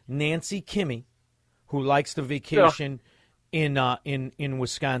Republican Nancy Kimmy, who likes to vacation in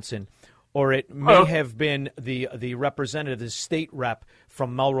Wisconsin, or it may have been the representative, the state rep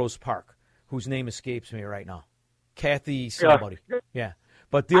from Melrose Park, whose name escapes me right now. Kathy somebody. Yeah.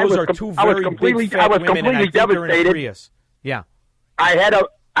 But those are two very big fat women, and I think they're in a Prius. Yeah. I had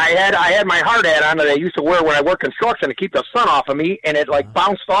my hard hat on that I used to wear when I worked construction to keep the sun off of me, and it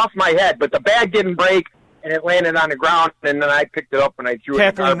bounced off my head, but the bag didn't break, and it landed on the ground, and then I picked it up and I threw it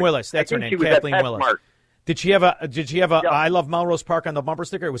in the Kathleen Willis, that's her name, Kathleen Willis. Did she have a I Love Melrose Park on the bumper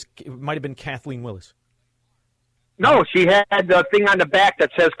sticker? It might have been Kathleen Willis. No, she had the thing on the back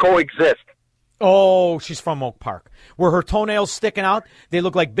that says coexist. Oh, she's from Oak Park. Were her toenails sticking out? They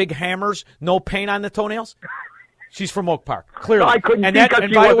look like big hammers, no paint on the toenails? She's from Oak Park, clearly. No, I couldn't and see that,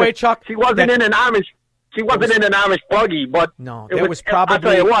 and by the way, Chuck, she wasn't in an Amish. She wasn't in an Amish buggy, but no, that was probably. I'll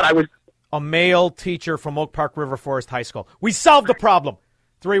tell you what, I was a male teacher from Oak Park River Forest High School. We solved the problem.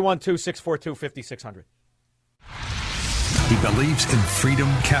 312-642-5600. He believes in freedom,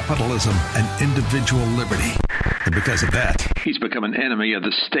 capitalism, and individual liberty. And because of that, he's become an enemy of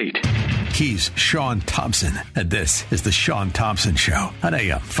the state. He's Sean Thompson, and this is The Sean Thompson Show on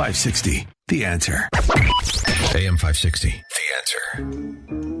AM 560. The Answer. AM 560. The Answer.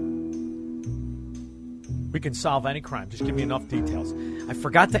 We can solve any crime. Just give me enough details. I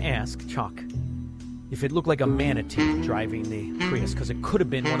forgot to ask Chuck if it looked like a manatee driving the Prius, because it could have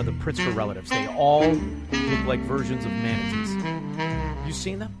been one of the Pritzker relatives. They all look like versions of manatees. You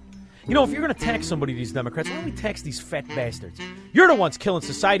seen them? You know, if you're going to tax somebody, these Democrats, why don't we tax these fat bastards? You're the ones killing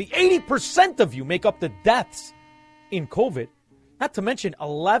society. 80% of you make up the deaths in COVID. Not to mention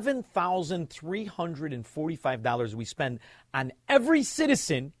 $11,345 we spend on every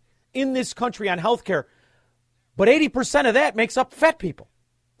citizen in this country on health care. But 80% of that makes up fat people.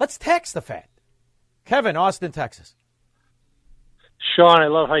 Let's tax the fat. Kevin, Austin, Texas. Sean, I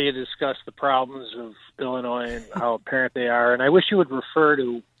love how you discuss the problems of Illinois and how apparent they are. And I wish you would refer to,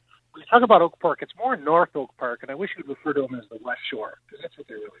 when you talk about Oak Park, it's more North Oak Park, and I wish you would refer to them as the West Shore, because that's what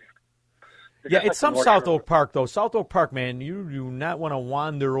they really are. Yeah, it's some South Oak Park, though. South Oak Park, man, you do not want to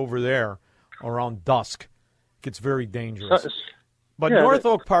wander over there around dusk. It gets very dangerous. But North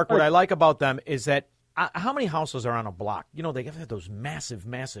Oak Park, what I like about them is that how many houses are on a block? You know, they have those massive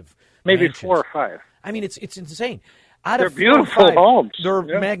maybe mansions. 4 or 5. I mean, it's insane. They're beautiful homes. They're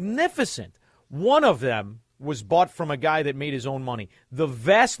magnificent. One of them was bought from a guy that made his own money. The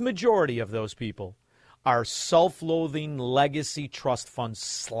vast majority of those people are self-loathing legacy trust fund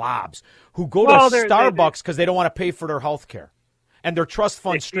slobs who go to Starbucks because they don't want to pay for their held care. And their trust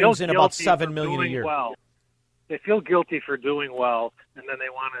fund streams in about $7 million a year. Well. They feel guilty for doing well, and then they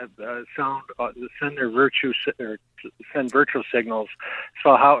want to send their send virtue signals.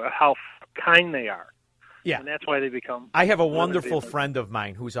 So how kind they are. Yeah, and that's why they become. I have a wonderful friend of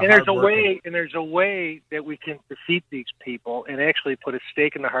mine who's there's a way that we can defeat these people and actually put a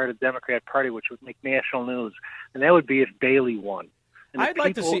stake in the heart of the Democrat Party, which would make national news, and that would be if Bailey won. And I'd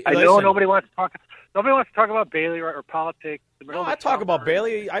like to see. I know nobody wants to talk. Nobody wants to talk about Bailey or politics. No, I talk about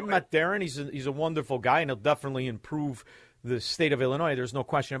Bailey. I met Darren. He's a wonderful guy, and he'll definitely improve the state of Illinois. There's no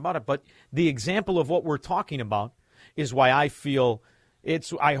question about it. But the example of what we're talking about is why I feel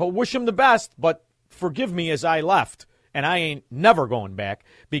I wish him the best, but forgive me as I left, and I ain't never going back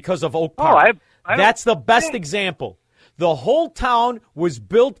because of Oak Park. That's the best example. The whole town was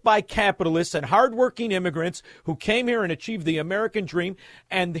built by capitalists and hardworking immigrants who came here and achieved the American dream,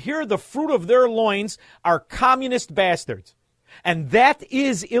 and here the fruit of their loins are communist bastards. And that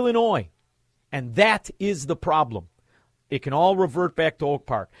is Illinois, and that is the problem. It can all revert back to Oak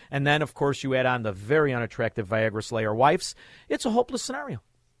Park. And then, of course, you add on the very unattractive Viagra Slayer wives. It's a hopeless scenario.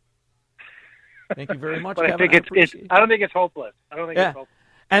 Thank you very much, but Kevin. I don't think it's hopeless. I don't think it's hopeless.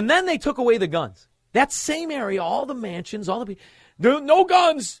 And then they took away the guns. That same area, all the mansions, all the people, no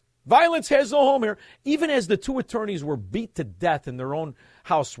guns. Violence has no home here. Even as the two attorneys were beat to death in their own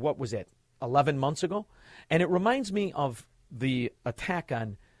house, what was it, 11 months ago? And it reminds me of the attack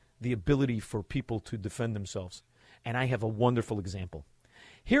on the ability for people to defend themselves. And I have a wonderful example.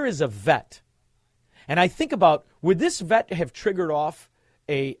 Here is a vet. And I think about, would this vet have triggered off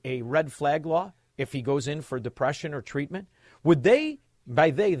a red flag law if he goes in for depression or treatment? Would they,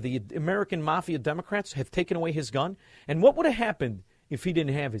 the American Mafia Democrats, have taken away his gun? And what would have happened if he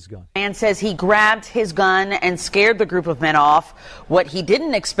didn't have his gun? Man says he grabbed his gun and scared the group of men off. What he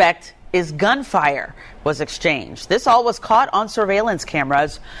didn't expect is gunfire was exchanged. This all was caught on surveillance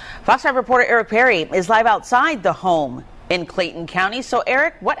cameras. Fox 5 reporter Eric Perry is live outside the home in Clayton County. So,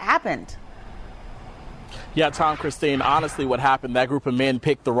 Eric, what happened? Yeah, Tom, Christine, honestly, what happened, that group of men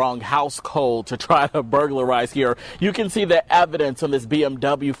picked the wrong house code to try to burglarize here. You can see the evidence on this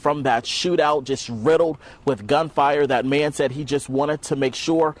BMW from that shootout, just riddled with gunfire. That man said he just wanted to make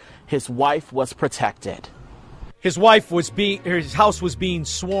sure his wife was protected. His house was being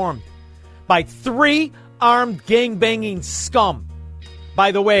swarmed by 3 armed gangbanging scum.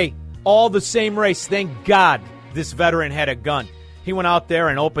 By the way, all the same race. Thank God this veteran had a gun. He went out there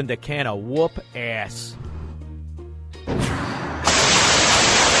and opened a can of whoop ass.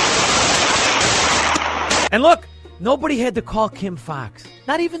 And look, nobody had to call Kim Fox.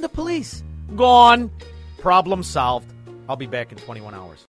 Not even the police. Gone. Problem solved. I'll be back in 21 hours.